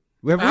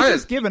 Have we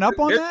just given up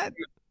on that?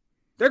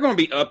 They're going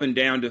to be up and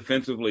down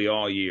defensively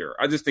all year.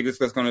 I just think it's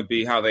just going to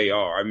be how they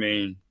are. I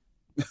mean,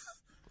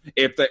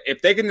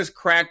 if they can just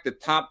crack the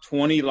top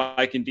 20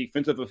 like in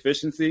defensive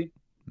efficiency,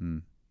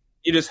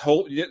 you just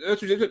hope.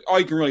 That's all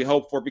you can really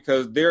hope for,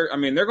 because they're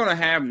going to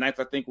have nights,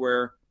 I think,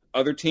 where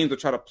other teams will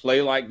try to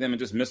play like them and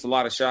just miss a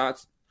lot of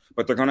shots,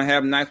 but they're going to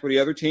have nights where the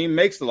other team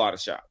makes a lot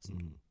of shots.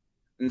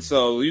 And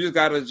so you just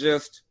got to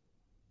just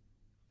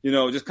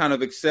kind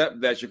of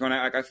accept that you're going to,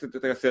 like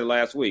I said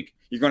last week,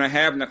 you're going to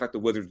have nights like the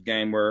Wizards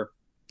game where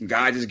the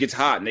guy just gets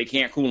hot and they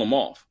can't cool him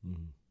off.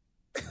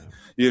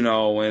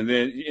 And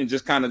then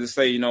just kind of to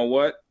say,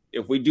 what,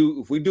 if we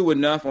do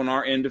enough on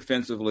our end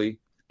defensively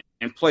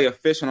and play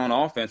efficient on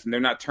offense and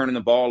they're not turning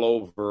the ball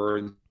over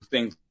and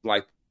things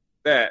like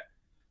that,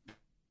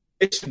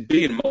 it should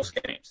be in most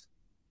games.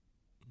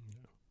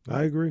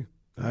 I agree.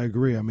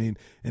 I mean,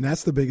 and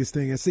that's the biggest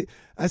thing.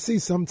 I see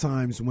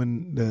sometimes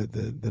when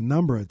the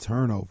number of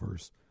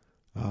turnovers,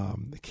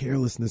 the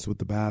carelessness with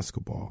the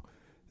basketball,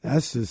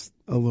 that's just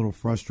a little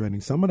frustrating.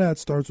 Some of that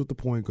starts with the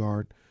point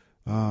guard,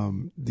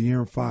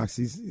 De'Aaron Fox.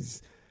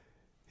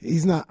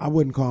 He's not, I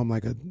wouldn't call him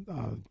like a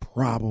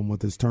problem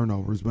with his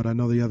turnovers, but I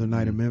know the other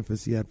night in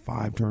Memphis he had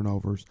 5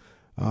 turnovers.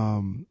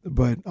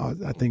 But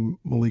I think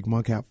Malik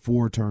Monk had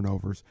 4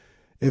 turnovers.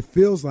 It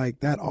feels like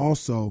that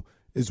also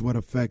is what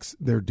affects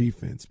their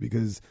defense,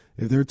 because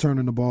if they're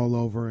turning the ball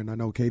over, and I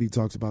know Katie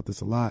talks about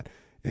this a lot,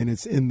 and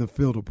it's in the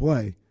field of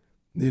play,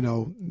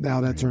 now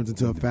that turns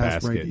into a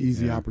fast break,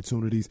 easy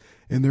opportunities,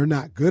 and they're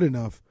not good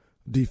enough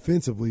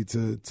defensively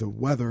to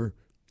weather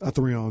a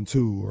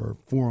 3-on-2 or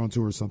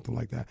 4-on-2 or something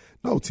like that.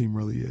 No team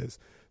really is.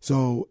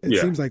 So it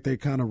seems like they're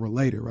kind of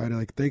related, right?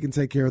 Like they can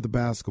take care of the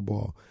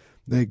basketball,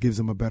 that gives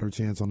them a better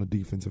chance on the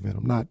defensive end.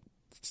 I'm not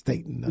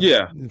stating that.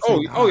 Yeah.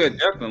 Yeah,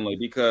 definitely.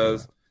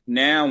 Because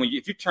now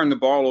if you turn the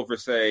ball over,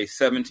 say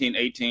 17,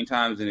 18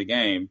 times in a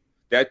game,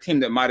 that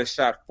team that might have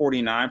shot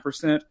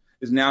 49%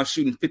 is now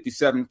shooting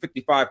 57,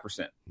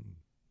 55%.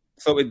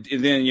 So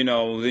then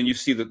you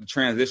see the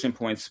transition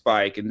points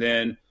spike, and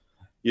then,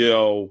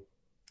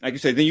 like you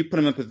say, then you put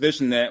them in a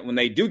position that when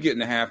they do get in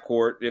the half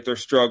court, if they're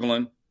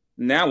struggling,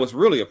 now it's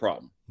really a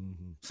problem.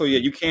 So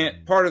you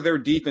can't. Part of their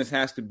defense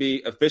has to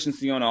be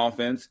efficiency on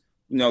offense.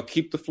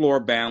 Keep the floor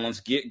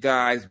balanced, get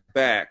guys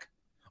back.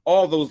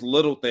 All those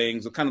little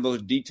things, kind of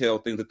those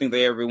detailed things, the thing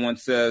that everyone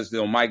says,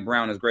 Mike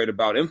Brown is great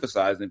about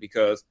emphasizing,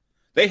 because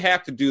they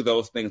have to do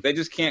those things. They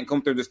just can't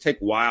come through and just take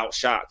wild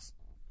shots.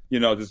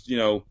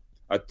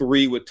 A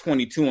 3 with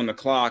 22 on the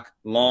clock,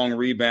 long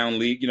rebound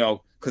lead,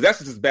 because that's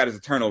just as bad as a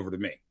turnover to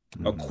me.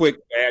 A quick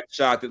bad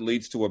shot that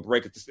leads to a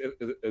break,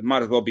 it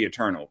might as well be a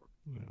turnover.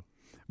 Yeah.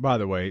 By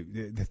the way,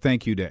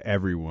 thank you to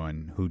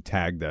everyone who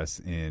tagged us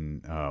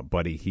in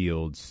Buddy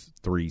Hield's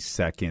 3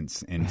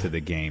 seconds into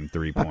the game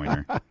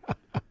 3-pointer.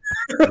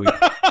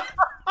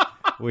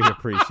 we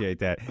appreciate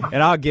that,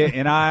 and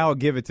I'll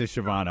give it to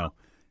Shavano.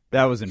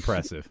 That was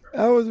impressive.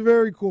 That was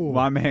very cool.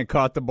 My man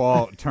caught the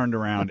ball, turned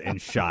around, and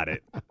shot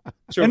it,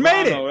 Shavano, and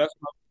made it.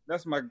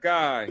 That's my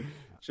guy,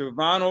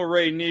 Shavano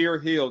Rainier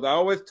Hield. I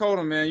always told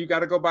him, man, you got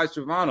to go by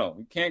Shavano.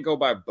 You can't go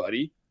by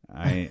Buddy.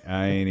 I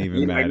ain't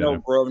even mad at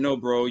him. No,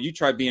 bro. You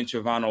tried being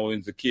Shavano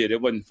as a kid. It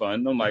wasn't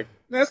fun. I'm like,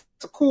 that's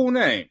a cool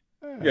name.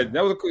 Yeah,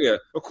 that was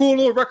a cool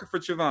little record for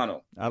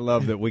Shavano. I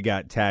love that we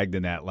got tagged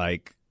in that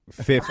like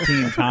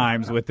 15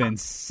 times within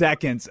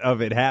seconds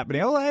of it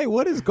happening. Oh, hey,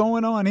 what is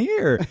going on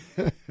here?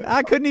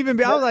 I couldn't even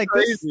be. I was like,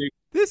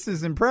 this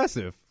is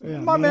impressive. Yeah,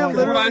 my man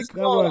literally.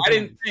 I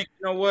didn't think,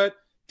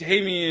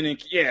 Damian and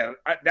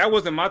that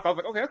wasn't my thought. I was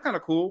like, okay, that's kind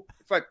of cool.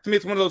 It's like, to me,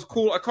 it's one of those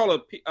cool. I call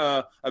it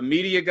a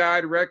media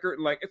guide record.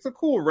 Like, it's a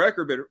cool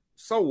record, but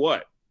so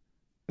what?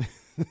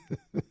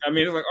 I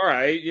mean, it's like, all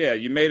right, yeah,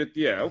 you made it.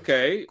 Yeah,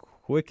 okay.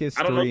 Quickest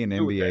 3 in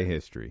NBA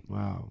history.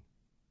 Wow.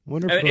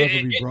 Wonder if it'll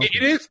ever be broken.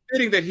 It is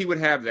fitting that he would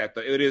have that,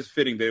 though. It is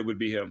fitting that it would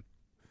be him.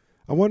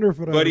 I wonder if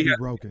it'll ever be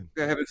broken.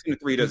 I haven't seen a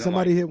 3. Doesn't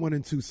somebody hit one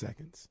in 2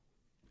 seconds.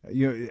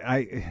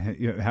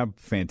 How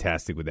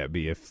fantastic would that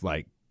be if,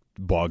 like,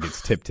 ball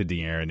gets tipped to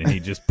De'Aaron and he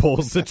just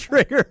pulls the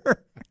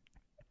trigger.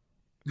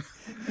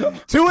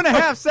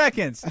 2.5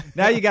 seconds.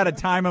 Now you got to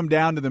time them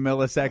down to the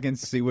milliseconds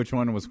to see which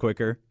one was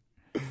quicker.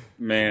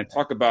 Man,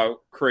 talk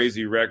about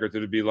crazy records.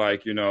 It'd be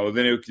like, then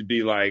it could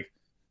be like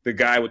the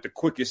guy with the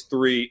quickest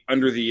three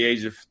under the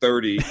age of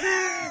 30.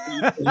 Hey,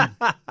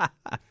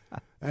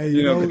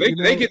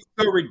 they get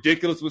so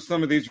ridiculous with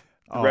some of these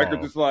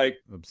records. It's like,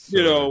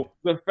 absurd.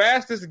 The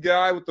fastest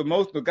guy with the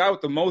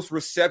most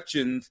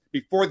receptions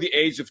before the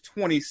age of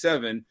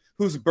 27,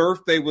 whose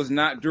birthday was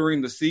not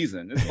during the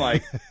season. It's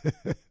like,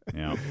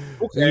 yeah,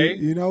 okay.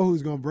 You know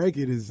who's gonna break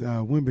it is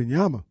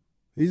Wembanyama.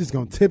 He's just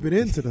gonna tip it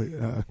into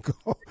the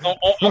goal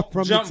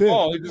from jump the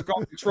ball. He's just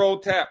gonna control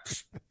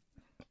taps.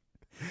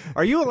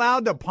 Are you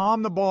allowed to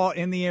palm the ball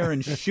in the air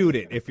and shoot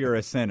it if you're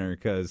a center?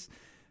 Because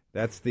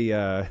that's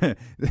the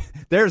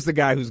there's the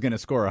guy who's going to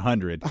score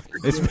 100.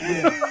 It's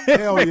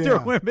Hell Victor yeah.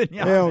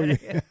 Wembanyama. Hell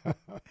yeah.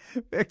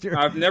 Victor.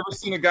 I've never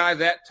seen a guy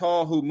that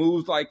tall who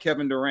moves like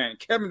Kevin Durant.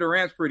 Kevin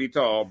Durant's pretty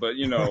tall, but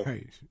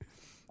Right.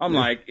 I'm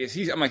like,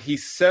 he's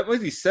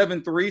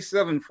 7'3",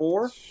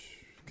 7'4"?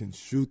 Can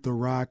shoot the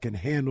rock and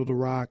handle the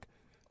rock.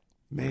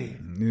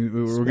 Man,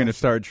 we're going to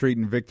start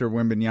treating Victor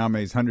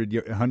Wembanyama's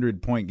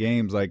 100-point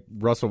games like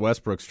Russell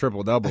Westbrook's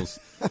triple-doubles.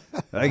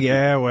 Like,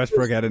 yeah,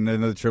 Westbrook had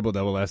another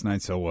triple-double last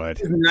night, so what?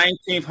 His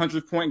 19th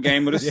 100-point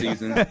game of the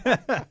season.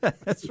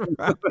 That's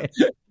right.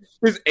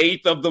 His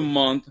 8th of the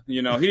month.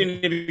 He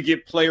didn't even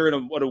get player in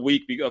a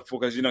week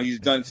because, he's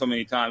done so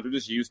many times. We're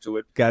just used to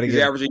it. He's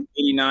averaging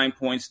 89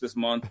 points this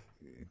month.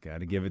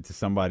 Got to give it to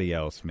somebody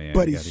else, man.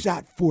 But he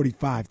shot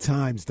 45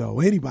 times, though.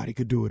 Anybody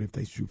could do it if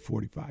they shoot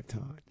 45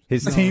 times.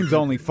 His team's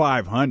only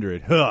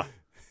 500. Huh.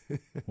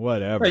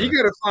 Whatever. Hey, you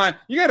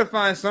gotta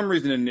find some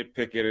reason to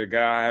nitpick at a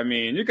guy. I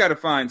mean, you gotta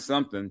find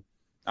something.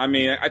 I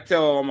mean, I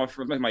tell all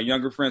my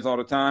younger friends all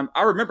the time.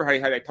 I remember how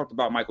they talked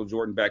about Michael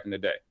Jordan back in the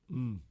day.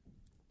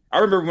 I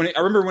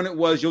remember when it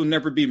was you'll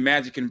never be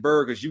Magic and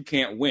Bird because you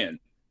can't win.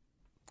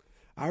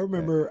 I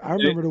remember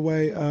the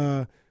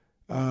way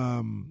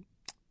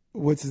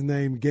what's his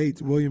name?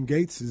 William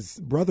Gates'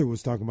 brother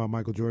was talking about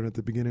Michael Jordan at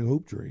the beginning of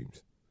Hoop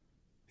Dreams.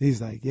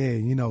 He's like, yeah,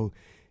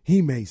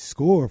 he may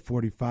score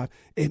 45.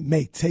 It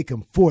may take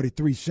him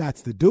 43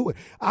 shots to do it.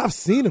 I've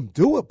seen him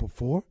do it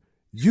before.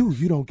 You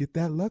don't get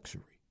that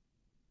luxury.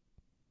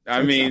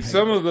 I mean,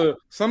 some of the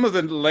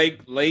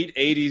late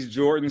 80s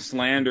Jordan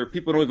slander,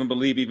 people don't even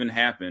believe even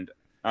happened.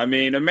 I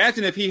mean,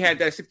 imagine if he had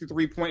that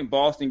 63-point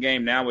Boston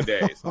game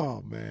nowadays.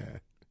 Oh, man.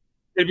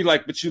 They'd be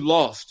like, but you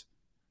lost.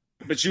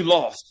 But you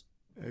lost.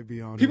 They'd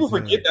be on people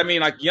forget. I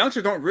mean, like,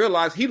 youngsters don't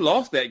realize he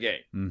lost that game.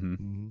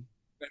 Mm-hmm.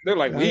 They're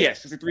like, well, yeah,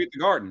 63 at the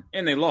Garden,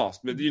 and they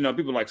lost. But,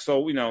 people are like,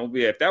 so,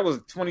 if that was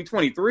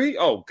 2023,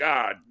 oh,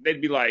 God,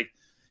 they'd be like,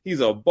 he's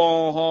a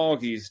ball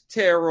hog, he's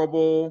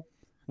terrible.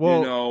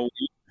 Well,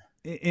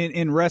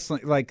 in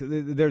wrestling, like,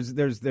 there's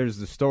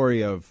the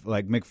story of,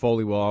 like, Mick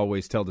Foley will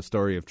always tell the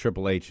story of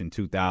Triple H in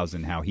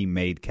 2000, how he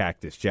made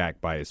Cactus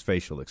Jack by his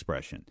facial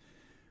expression.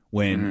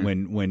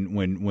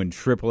 When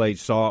Triple H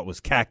saw it was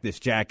Cactus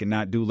Jack and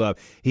not Do Love,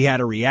 he had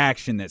a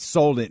reaction that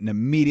sold it and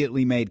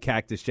immediately made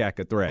Cactus Jack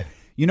a threat.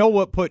 You know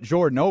what put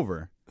Jordan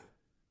over?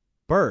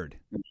 Bird.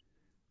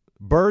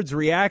 Bird's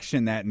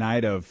reaction that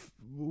night of,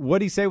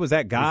 what'd he say? Was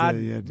that God,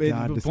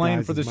 God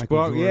playing for the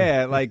squad?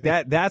 Yeah, like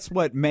that's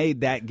what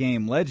made that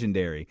game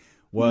legendary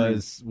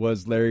was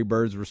Larry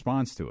Bird's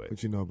response to it.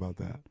 What you know about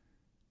that?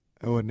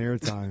 Oh, in their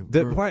time.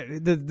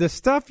 The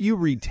stuff you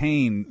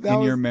retain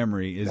in your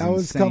memory is insane. That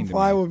was Come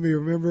Fly With Me.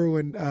 Remember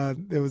when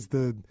there was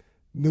the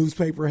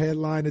newspaper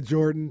headline of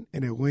Jordan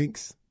and it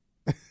winks?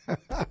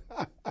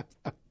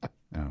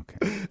 Okay.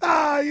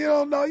 You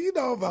don't know. You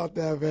know about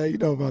that, man. You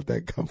know about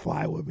that. Come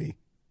Fly With Me.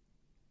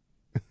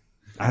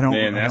 I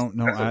don't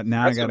know.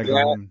 I got to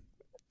go.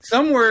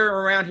 Somewhere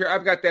around here,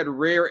 I've got that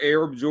rare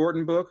Arab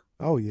Jordan book.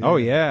 Oh, yeah. Oh,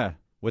 yeah.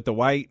 With the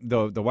white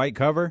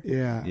cover?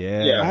 Yeah.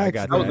 I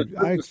got that.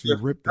 I actually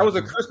ripped that. That was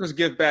a Christmas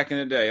gift back in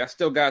the day. I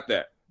still got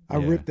that. I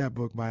ripped that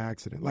book by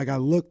accident. Like, I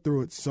looked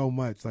through it so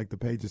much, like the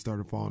pages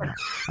started falling out.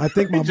 I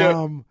think my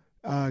mom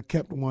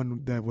kept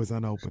one that was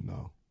unopened,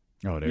 though.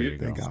 Oh, there you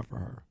go. Thank God for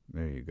her.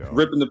 There you go.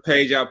 Ripping the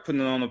page out,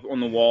 putting it on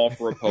the wall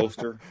for a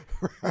poster.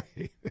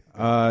 Right.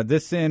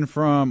 This in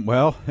from Adrian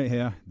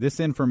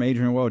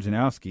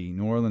Wojnarowski.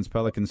 New Orleans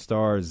Pelicans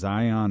star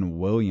Zion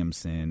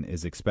Williamson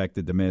is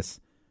expected to miss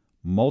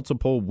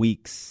multiple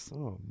weeks.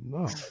 Oh,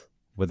 no.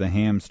 With a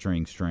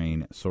hamstring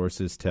strain,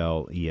 sources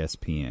tell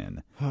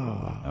ESPN.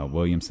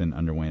 Williamson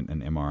underwent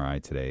an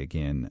MRI today.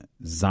 Again,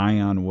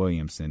 Zion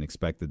Williamson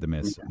expected to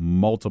miss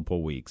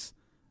multiple weeks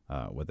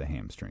with a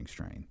hamstring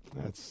strain.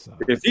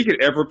 If he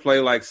could ever play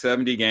like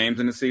 70 games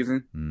in the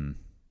season,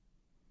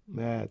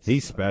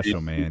 he's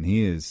special, man.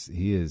 He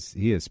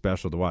is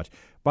special to watch.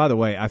 By the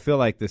way, I feel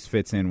like this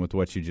fits in with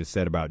what you just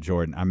said about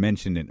Jordan. I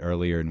mentioned it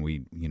earlier, and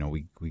we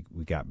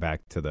got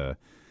back to the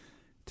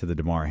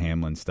DeMar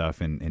Hamlin stuff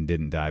and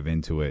didn't dive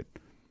into it.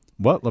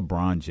 What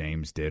LeBron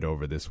James did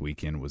over this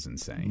weekend was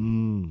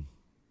insane.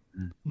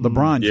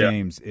 LeBron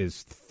James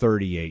is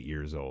 38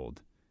 years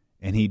old.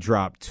 and he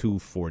dropped 2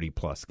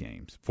 40-plus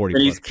games. 40.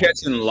 And he's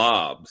catching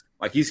lobs.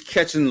 Like, he's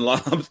catching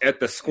lobs at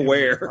the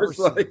square. It's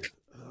like,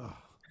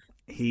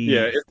 he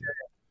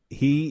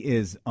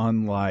is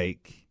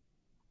unlike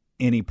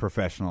any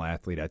professional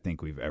athlete I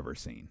think we've ever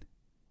seen.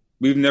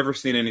 We've never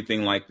seen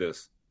anything like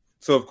this.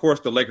 So, of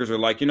course, the Lakers are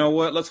like, you know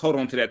what? Let's hold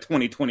on to that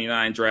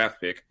 2029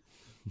 draft pick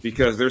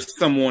because there's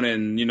someone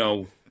in,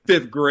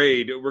 5th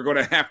grade we're going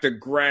to have to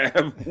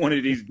grab one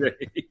of these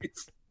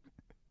days.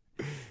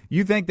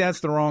 You think that's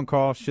the wrong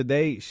call? Should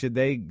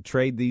they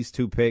trade these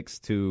 2 picks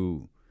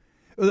to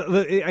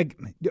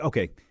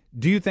okay.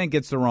 Do you think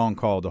it's the wrong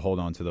call to hold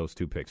on to those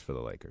 2 picks for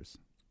the Lakers?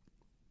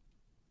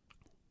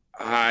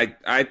 I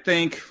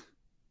think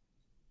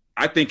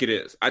it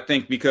is. I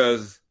think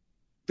because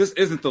this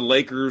isn't the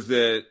Lakers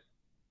that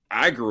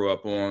I grew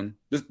up on.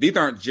 These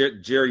aren't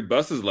Jerry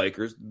Buss's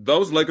Lakers.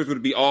 Those Lakers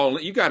would be all.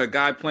 You got a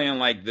guy playing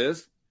like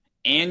this,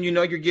 and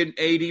you're getting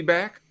AD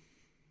back.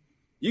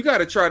 You got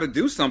to try to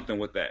do something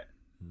with that.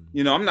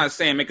 I'm not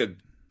saying make a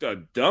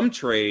dumb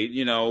trade,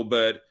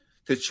 but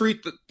to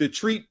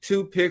treat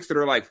 2 picks that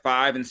are like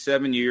 5 and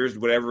 7 years,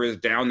 whatever is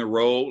down the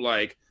road,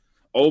 like,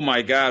 oh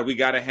my God, we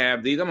got to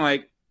have these. I'm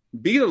like,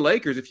 be the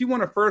Lakers. If you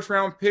want a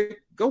 1st-round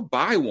pick, go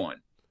buy one.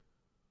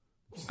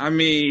 I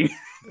mean,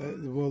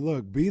 well,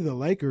 look, be the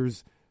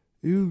Lakers.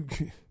 You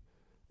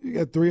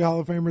got 3 Hall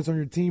of Famers on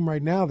your team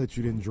right now that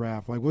you didn't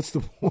draft. Like, what's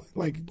the point?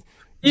 Like,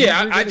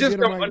 yeah, I just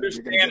don't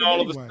understand all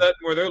of a sudden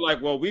where they're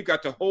like, well, we've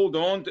got to hold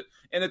on to.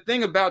 And the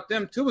thing about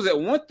them, too, is that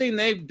one thing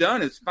they've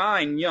done is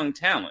find young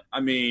talent.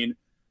 I mean,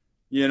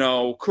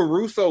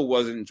 Caruso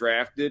wasn't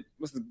drafted.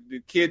 What's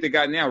the kid that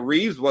got now?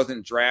 Reeves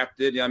wasn't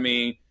drafted. I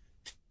mean,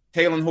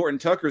 Talen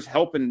Horton-Tucker's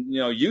helping,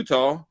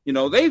 Utah.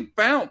 They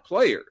found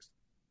players.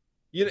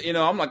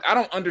 I'm like, I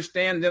don't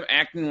understand them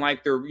acting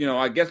like they're,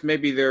 I guess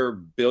maybe they're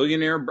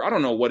billionaire. I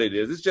don't know what it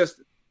is. It's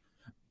just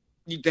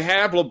to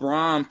have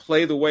LeBron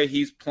play the way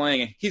he's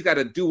playing, he's got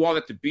to do all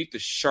that to beat the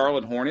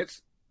Charlotte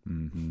Hornets.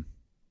 Mm-hmm.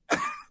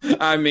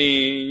 I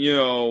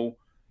mean,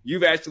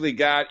 you've actually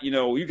got,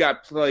 you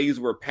got plays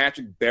where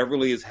Patrick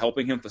Beverly is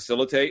helping him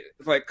facilitate.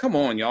 It's like, come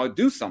on, y'all,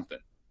 do something.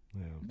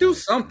 Yeah, do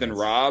something,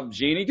 Rob,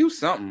 Jeannie, do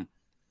something.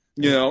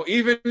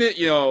 Even,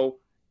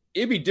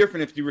 it'd be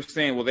different if you were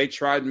saying, well, they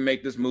tried to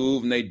make this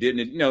move and they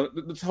didn't.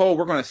 This whole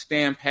we're going to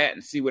stand pat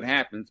and see what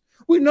happens.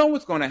 We know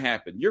what's going to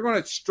happen. You're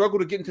going to struggle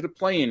to get into the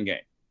play-in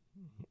game.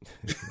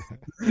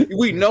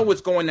 We know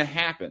what's going to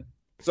happen.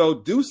 So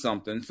do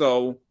something.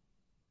 So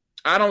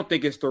I don't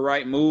think it's the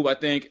right move. I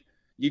think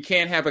you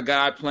can't have a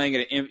guy playing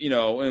at,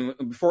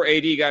 and before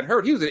AD got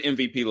hurt, he was at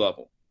MVP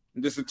level.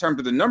 Just in terms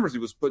of the numbers he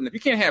was putting up. You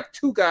can't have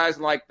 2 guys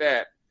like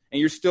that and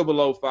you're still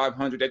below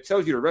 500. That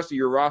tells you the rest of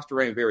your roster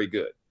ain't very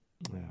good.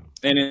 Yeah.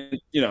 And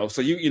then,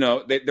 so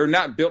they're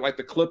not built like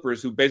the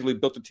Clippers, who basically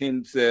built a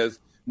team that says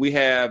we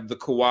have the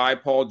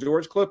Kawhi, Paul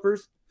George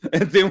Clippers,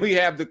 and then we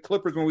have the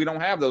Clippers when we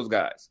don't have those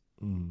guys.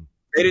 Mm.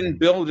 They didn't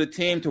build a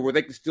team to where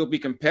they could still be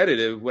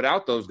competitive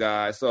without those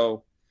guys.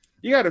 So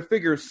you got to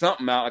figure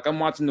something out. Like I'm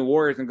watching the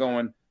Warriors and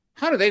going,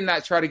 how do they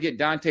not try to get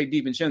Dante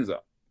DiVincenzo?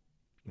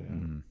 Yeah.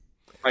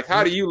 Like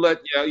how do you let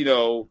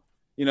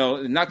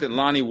not that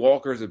Lonnie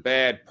Walker is a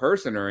bad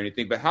person or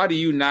anything, but how do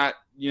you not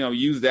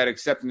use that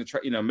exception to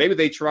try? Maybe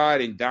they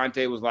tried and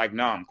Dante was like,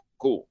 "No, I'm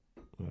cool,"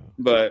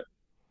 but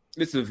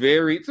it's a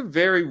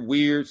very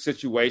weird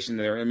situation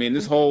there. I mean,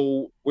 this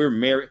whole we're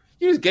married.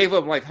 You just gave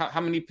up like how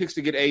many picks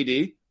to get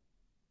AD?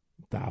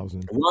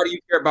 1,000. Why do you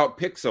care about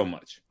picks so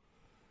much?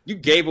 You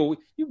gave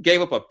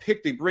up a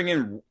pick to bring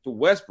in to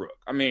Westbrook.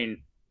 I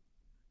mean,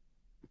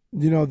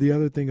 the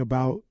other thing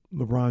about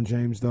LeBron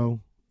James,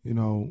 though,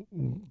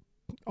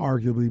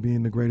 arguably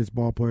being the greatest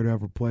ball player to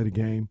ever play the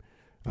game,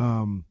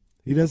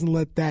 he doesn't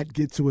let that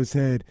get to his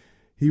head.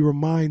 He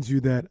reminds you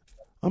that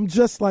I'm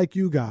just like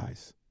you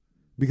guys,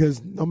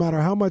 because no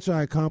matter how much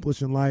I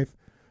accomplish in life,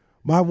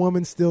 my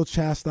woman still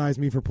chastised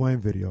me for playing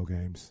video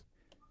games.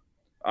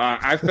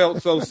 I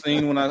felt so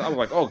seen when I was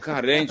like, oh,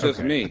 God, it ain't just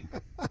me.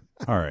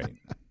 All right.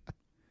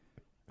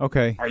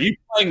 Okay. Are you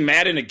playing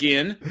Madden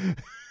again?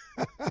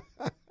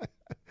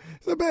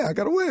 So bad. I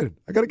got to win.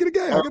 I got to get a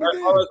game.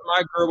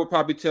 My girl would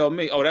probably tell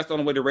me, oh, that's the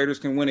only way the Raiders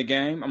can win a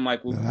game. I'm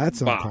like, well, no,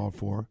 that's uncalled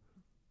for.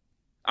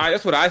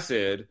 That's what I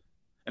said.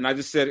 And I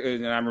just said,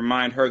 and I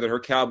remind her that her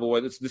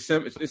Cowboys, it's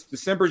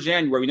December,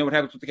 January. We know what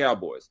happens with the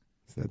Cowboys.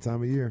 It's that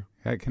time of year.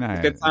 Hey,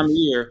 that time of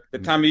year. The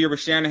time of year where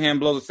Shanahan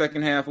blows a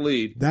second-half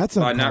lead. That's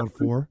uncalled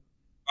for.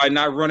 By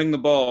not running the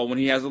ball when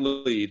he has a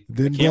lead.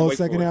 Didn't blow a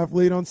second-half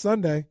lead on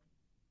Sunday.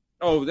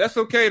 Oh, that's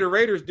okay. The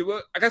Raiders do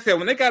it. Like I said,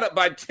 when they got up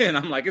by 10,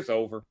 I'm like, it's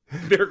over.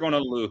 They're going to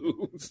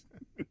lose.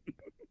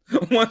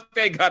 Once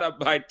they got up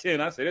by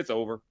 10, I said, it's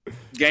over.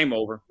 Game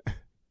over.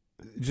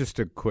 Just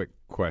a quick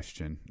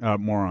question.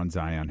 More on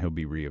Zion. He'll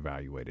be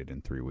reevaluated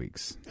in 3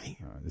 weeks.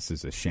 This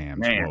is a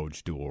shams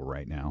Woj duel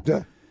right now.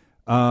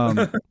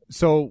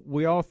 So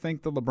we all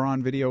think the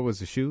LeBron video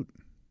was a shoot?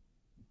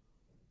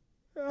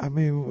 I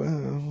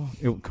mean,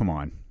 come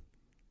on.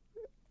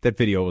 That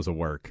video was a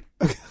work.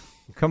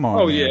 Come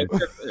on, man. Yeah.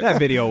 That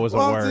video was a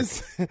work.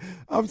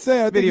 I'm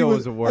saying, I think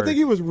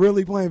he was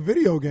really playing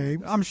video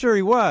games. I'm sure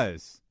he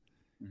was.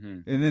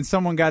 Mm-hmm. And then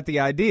someone got the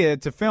idea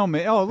to film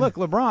it. Oh, look,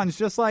 LeBron's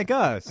just like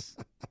us.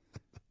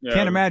 Yeah,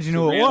 Can't imagine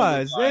who it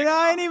was.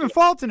 I ain't even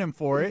faulting him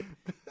for it.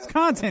 It's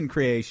content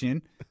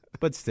creation.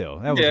 But still,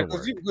 that was a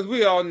work. Because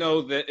we all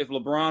know that if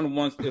LeBron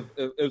wants,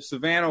 if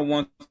Savannah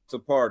wants to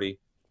party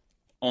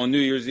on New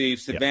Year's Eve,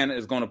 Savannah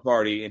is going to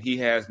party, and he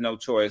has no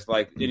choice.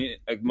 Like a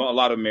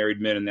lot of married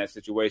men in that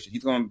situation,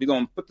 he's going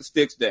to put the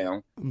sticks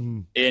down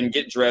and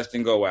get dressed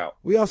and go out.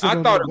 We also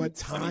don't know what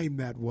time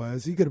that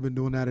was. He could have been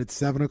doing that at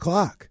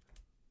 7:00,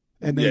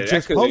 and then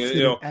just posted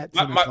it at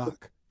 10:00.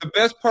 The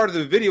best part of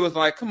the video was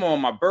like, "Come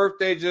on, my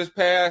birthday just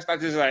passed. I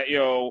just had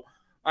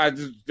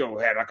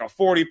like a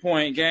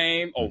 40-point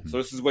game. Oh, so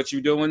this is what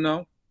you're doing,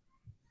 though?"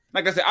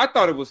 Like I said, I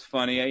thought it was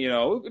funny.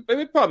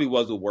 It probably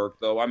was a work,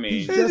 though. I mean,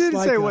 it didn't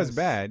say it was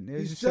bad.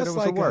 It just said it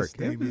was a work.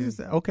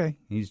 Okay,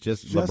 he's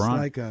just LeBron,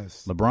 like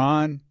us.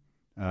 LeBron,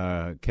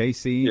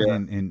 KC,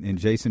 and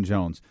Jason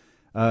Jones,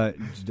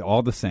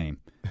 all the same.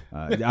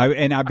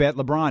 I bet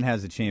LeBron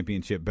has a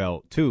championship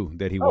belt too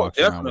that he walks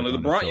around with.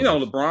 LeBron,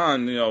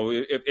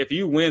 LeBron, if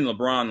you win,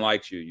 LeBron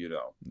likes you.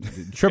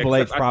 Triple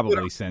H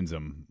probably sends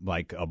him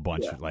like a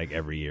bunch, like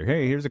every year.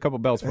 Hey, here's a couple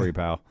belts for you,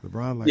 pal.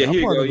 LeBron,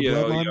 I'm part of the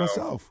bloodline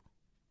myself.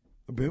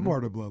 I've been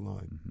part of the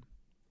bloodline.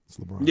 It's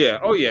LeBron. Yeah.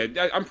 Oh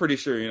yeah. I'm pretty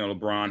sure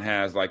LeBron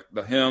has like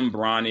him,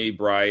 Bronny,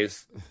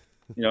 Bryce.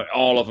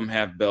 All of them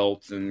have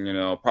belts, and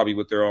probably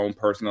with their own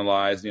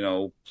personalized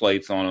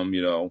plates on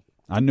them.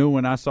 I knew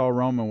when I saw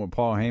Roman with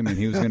Paul Heyman,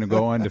 he was going to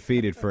go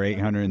undefeated for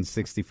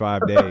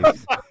 865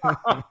 days.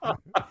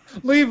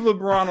 Leave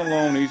LeBron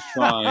alone. He's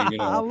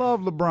trying. I love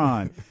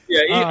LeBron.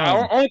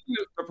 Yeah. Only thing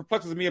that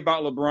perplexes me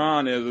about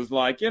LeBron is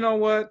like, you know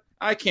what?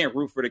 I can't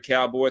root for the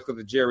Cowboys because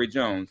of Jerry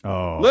Jones.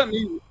 Oh.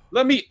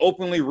 Let me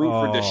openly root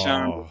for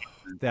Deshaun.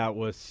 That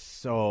was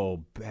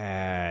so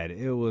bad.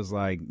 It was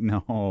like,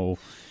 no,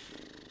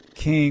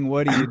 King,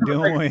 what are you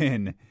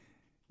doing?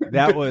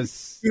 That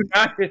was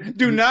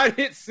do not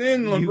hit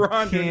sin,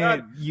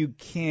 LeBron. You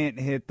can't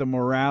hit the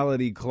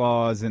morality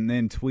clause and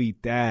then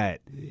tweet that.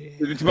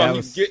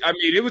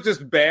 It was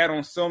just bad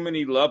on so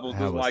many levels.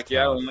 It was like,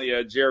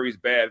 Jerry's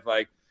bad.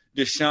 Like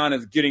Deshaun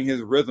is getting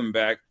his rhythm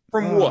back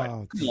from what?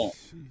 Come on.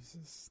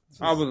 Jesus.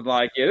 I was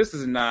like, this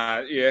is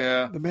not.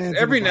 Yeah,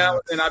 every now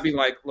and then I'd be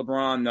like,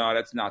 LeBron, no,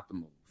 that's not the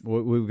move.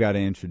 We've got to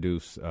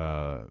introduce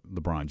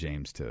LeBron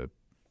James to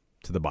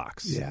the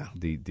box. Yeah.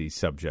 The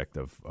subject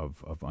of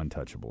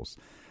untouchables.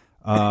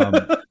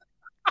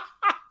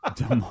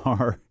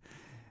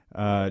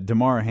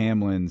 Damar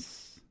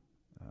Hamlin's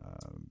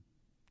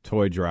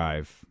toy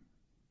drive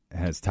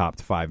has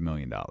topped $5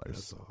 million.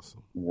 That's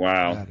awesome.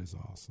 Wow. That is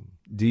awesome.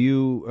 Do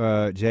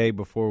you, Jay,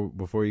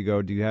 before you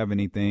go, do you have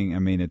anything? I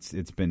mean, it's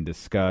been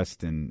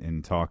discussed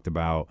and talked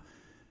about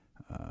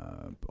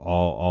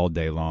all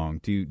day long.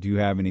 Do you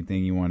have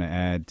anything you want to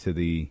add to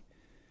the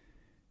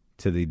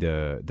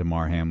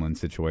Damar Hamlin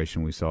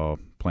situation we saw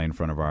play in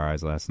front of our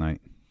eyes last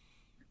night?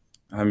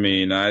 I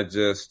mean, I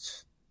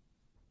just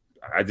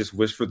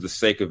wish for the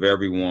sake of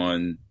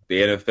everyone,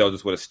 the NFL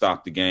just would have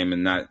stopped the game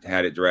and not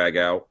had it drag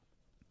out.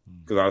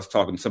 Because I was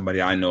talking to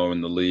somebody I know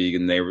in the league,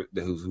 and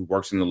who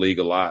works in the league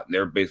a lot, and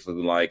they're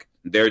basically like,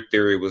 their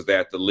theory was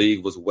that the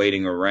league was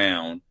waiting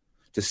around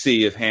to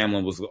see if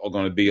Hamlin was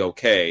going to be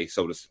okay,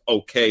 so to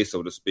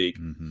speak,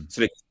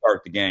 so they could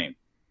start the game.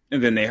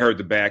 And then they heard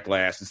the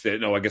backlash and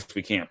said, no, I guess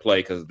we can't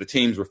play because the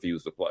teams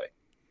refused to play.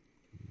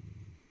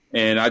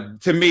 And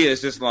to me,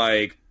 it's just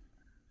like,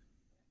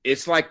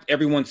 it's like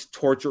everyone's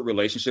tortured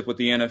relationship with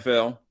the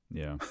NFL.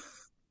 Yeah.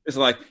 It's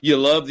like you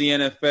love the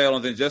NFL,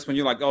 and then just when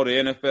you're like, oh, the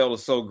NFL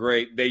is so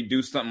great, they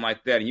do something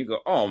like that, and you go,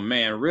 oh,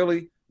 man,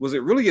 really? Was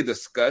it really a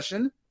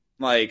discussion?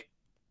 Like,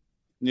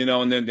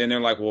 and then they're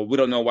like, well, we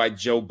don't know why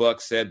Joe Buck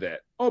said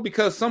that. Oh,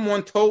 because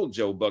someone told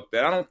Joe Buck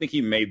that. I don't think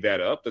he made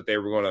that up, that they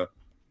were going to,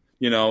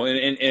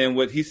 and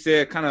what he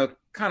said kind of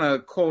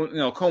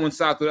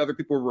coincides with other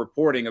people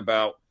reporting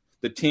about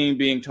the team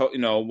being told,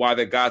 why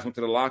the guys went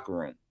to the locker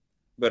room.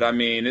 But, I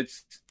mean,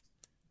 it's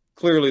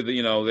clearly,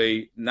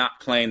 they not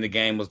playing the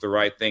game was the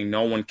right thing.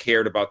 No one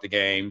cared about the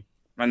game.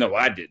 I know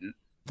I didn't,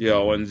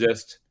 and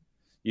just,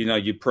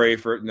 you pray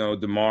for,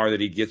 Damar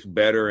that he gets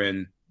better.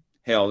 And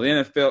hell, the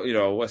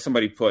NFL, what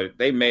somebody put it,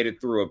 they made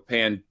it through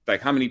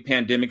how many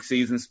pandemic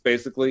seasons,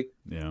 basically.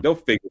 Yeah. They'll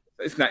figure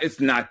it's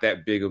not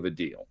that big of a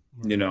deal,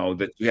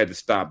 that you had to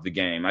stop the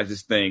game. I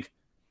just think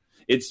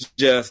it's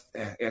just,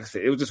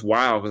 it was just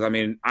wild because, I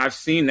mean, I've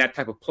seen that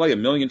type of play a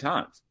million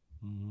times.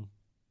 Mm-hmm.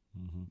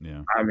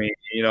 Yeah. I mean,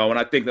 and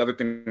I think the other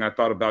thing I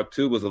thought about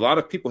too was a lot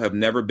of people have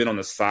never been on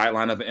the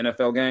sideline of an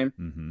NFL game.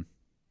 Mm-hmm.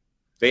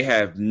 They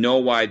have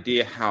no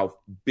idea how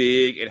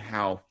big and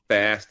how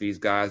fast these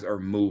guys are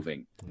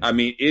moving. Yeah. I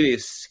mean, it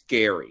is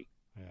scary.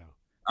 Yeah.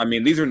 I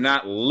mean, these are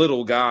not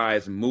little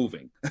guys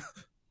moving,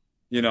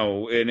 and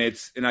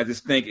I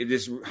just think it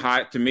just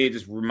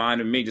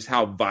reminded me just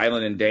how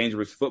violent and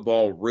dangerous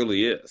football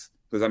really is.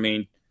 Because I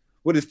mean,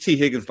 what is T.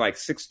 Higgins like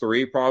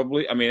 6'3"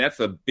 probably? I mean, that's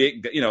a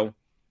big,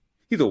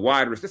 he's a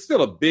wide receiver. It's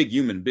still a big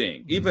human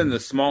being. Even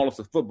the smallest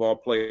of football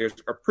players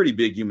are pretty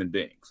big human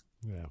beings.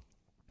 Yeah.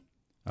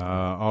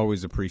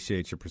 Always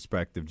appreciate your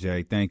perspective,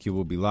 Jay. Thank you.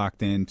 We'll be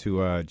locked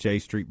into J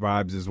Street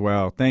Vibes as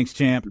well. Thanks,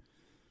 champ.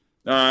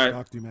 All right.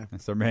 Talk to you, man.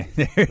 That's our man.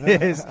 There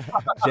it is.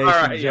 Jason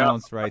right,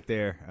 Jones right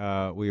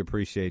there. We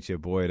appreciate you,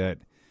 boy. That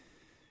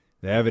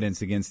the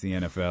evidence against the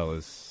NFL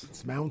is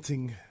It's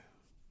mounting.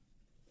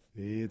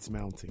 It's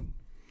mounting.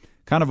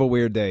 kind of a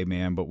weird day,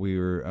 man, but we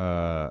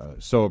were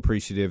so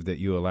appreciative that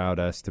you allowed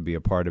us to be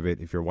a part of it.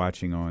 If you're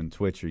watching on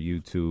Twitch or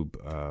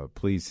YouTube,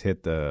 please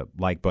hit the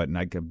like button.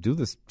 I could do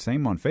the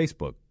same on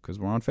Facebook because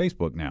we're on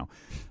Facebook now.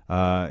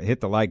 Hit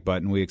the like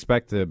button. We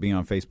expect to be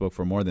on Facebook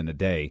for more than a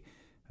day.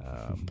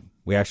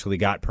 We actually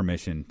got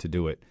permission to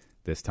do it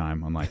this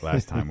time, unlike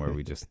last time where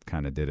we just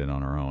kind of did it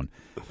on our own.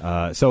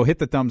 So hit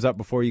the thumbs up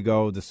before you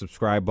go, the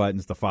subscribe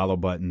buttons, the follow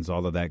buttons,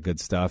 all of that good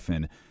stuff.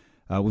 And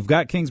we've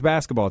got Kings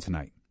basketball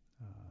tonight.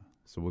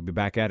 So we'll be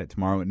back at it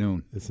tomorrow at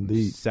noon. Yes,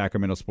 indeed.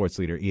 Sacramento sports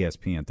leader,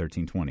 ESPN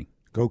 1320.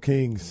 Go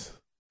Kings.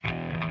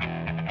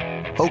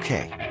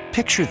 Okay,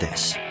 picture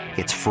this.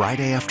 It's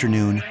Friday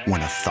afternoon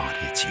when a thought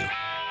hits you.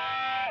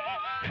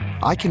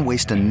 I can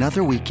waste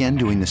another weekend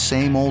doing the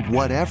same old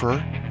whatever,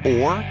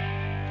 or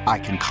I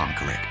can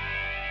conquer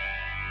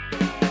it.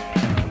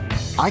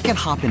 I can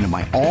hop into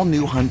my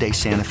all-new Hyundai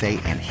Santa Fe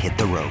and hit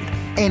the road.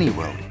 Any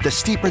road. The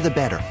steeper, the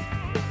better.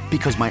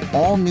 Because my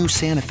all-new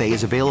Santa Fe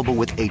is available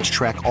with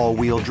H-Track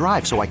all-wheel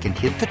drive, so I can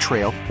hit the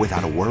trail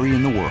without a worry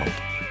in the world.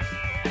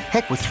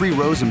 Heck, with 3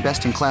 rows and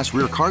best-in-class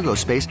rear cargo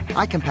space,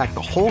 I can pack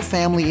the whole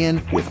family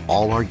in with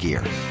all our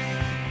gear.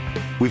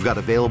 We've got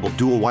available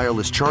dual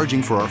wireless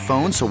charging for our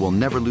phones, so we'll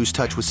never lose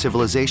touch with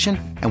civilization,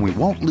 and we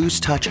won't lose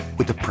touch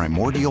with the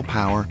primordial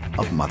power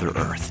of Mother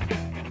Earth.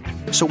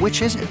 So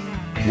which is it?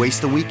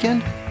 Waste the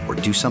weekend or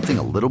do something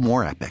a little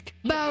more epic?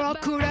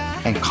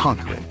 And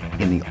conquer it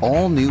in the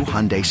all-new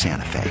Hyundai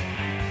Santa Fe.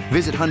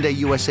 Visit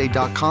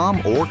HyundaiUSA.com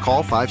or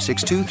call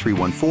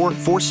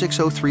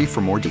 562-314-4603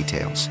 for more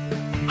details.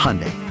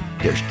 Hyundai,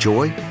 there's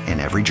joy in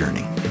every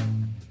journey.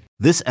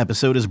 This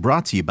episode is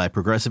brought to you by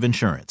Progressive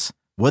Insurance.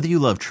 Whether you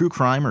love true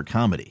crime or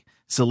comedy,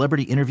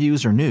 celebrity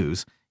interviews or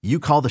news, you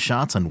call the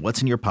shots on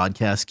what's in your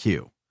podcast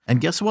queue. And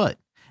guess what?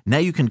 Now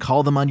you can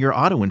call them on your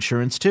auto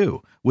insurance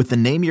too with the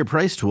Name Your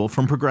Price tool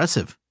from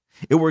Progressive.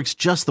 It works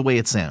just the way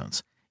it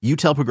sounds. You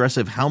tell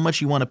Progressive how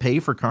much you want to pay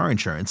for car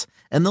insurance,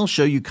 and they'll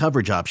show you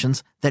coverage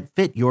options that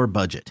fit your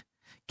budget.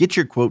 Get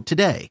your quote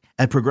today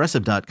at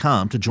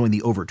Progressive.com to join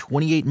the over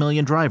 28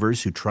 million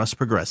drivers who trust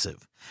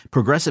Progressive.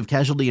 Progressive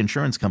Casualty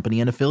Insurance Company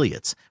and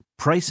Affiliates.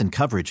 Price and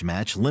coverage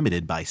match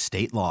limited by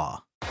state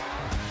law.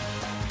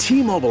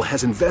 T-Mobile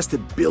has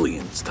invested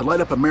billions to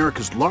light up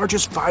America's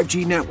largest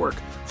 5G network,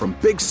 from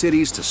big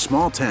cities to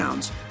small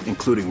towns,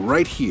 including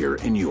right here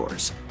in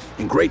yours.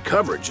 And great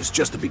coverage is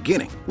just the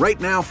beginning. Right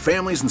now,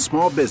 families and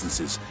small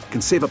businesses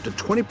can save up to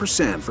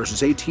 20%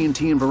 versus AT&T and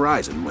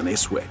Verizon when they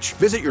switch.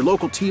 Visit your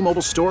local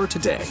T-Mobile store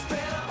today.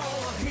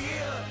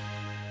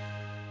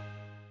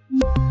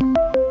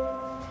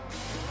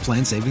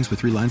 Plan savings with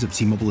 3 lines of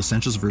T-Mobile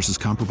Essentials versus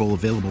comparable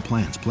available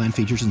plans. Plan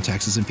features and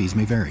taxes and fees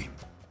may vary.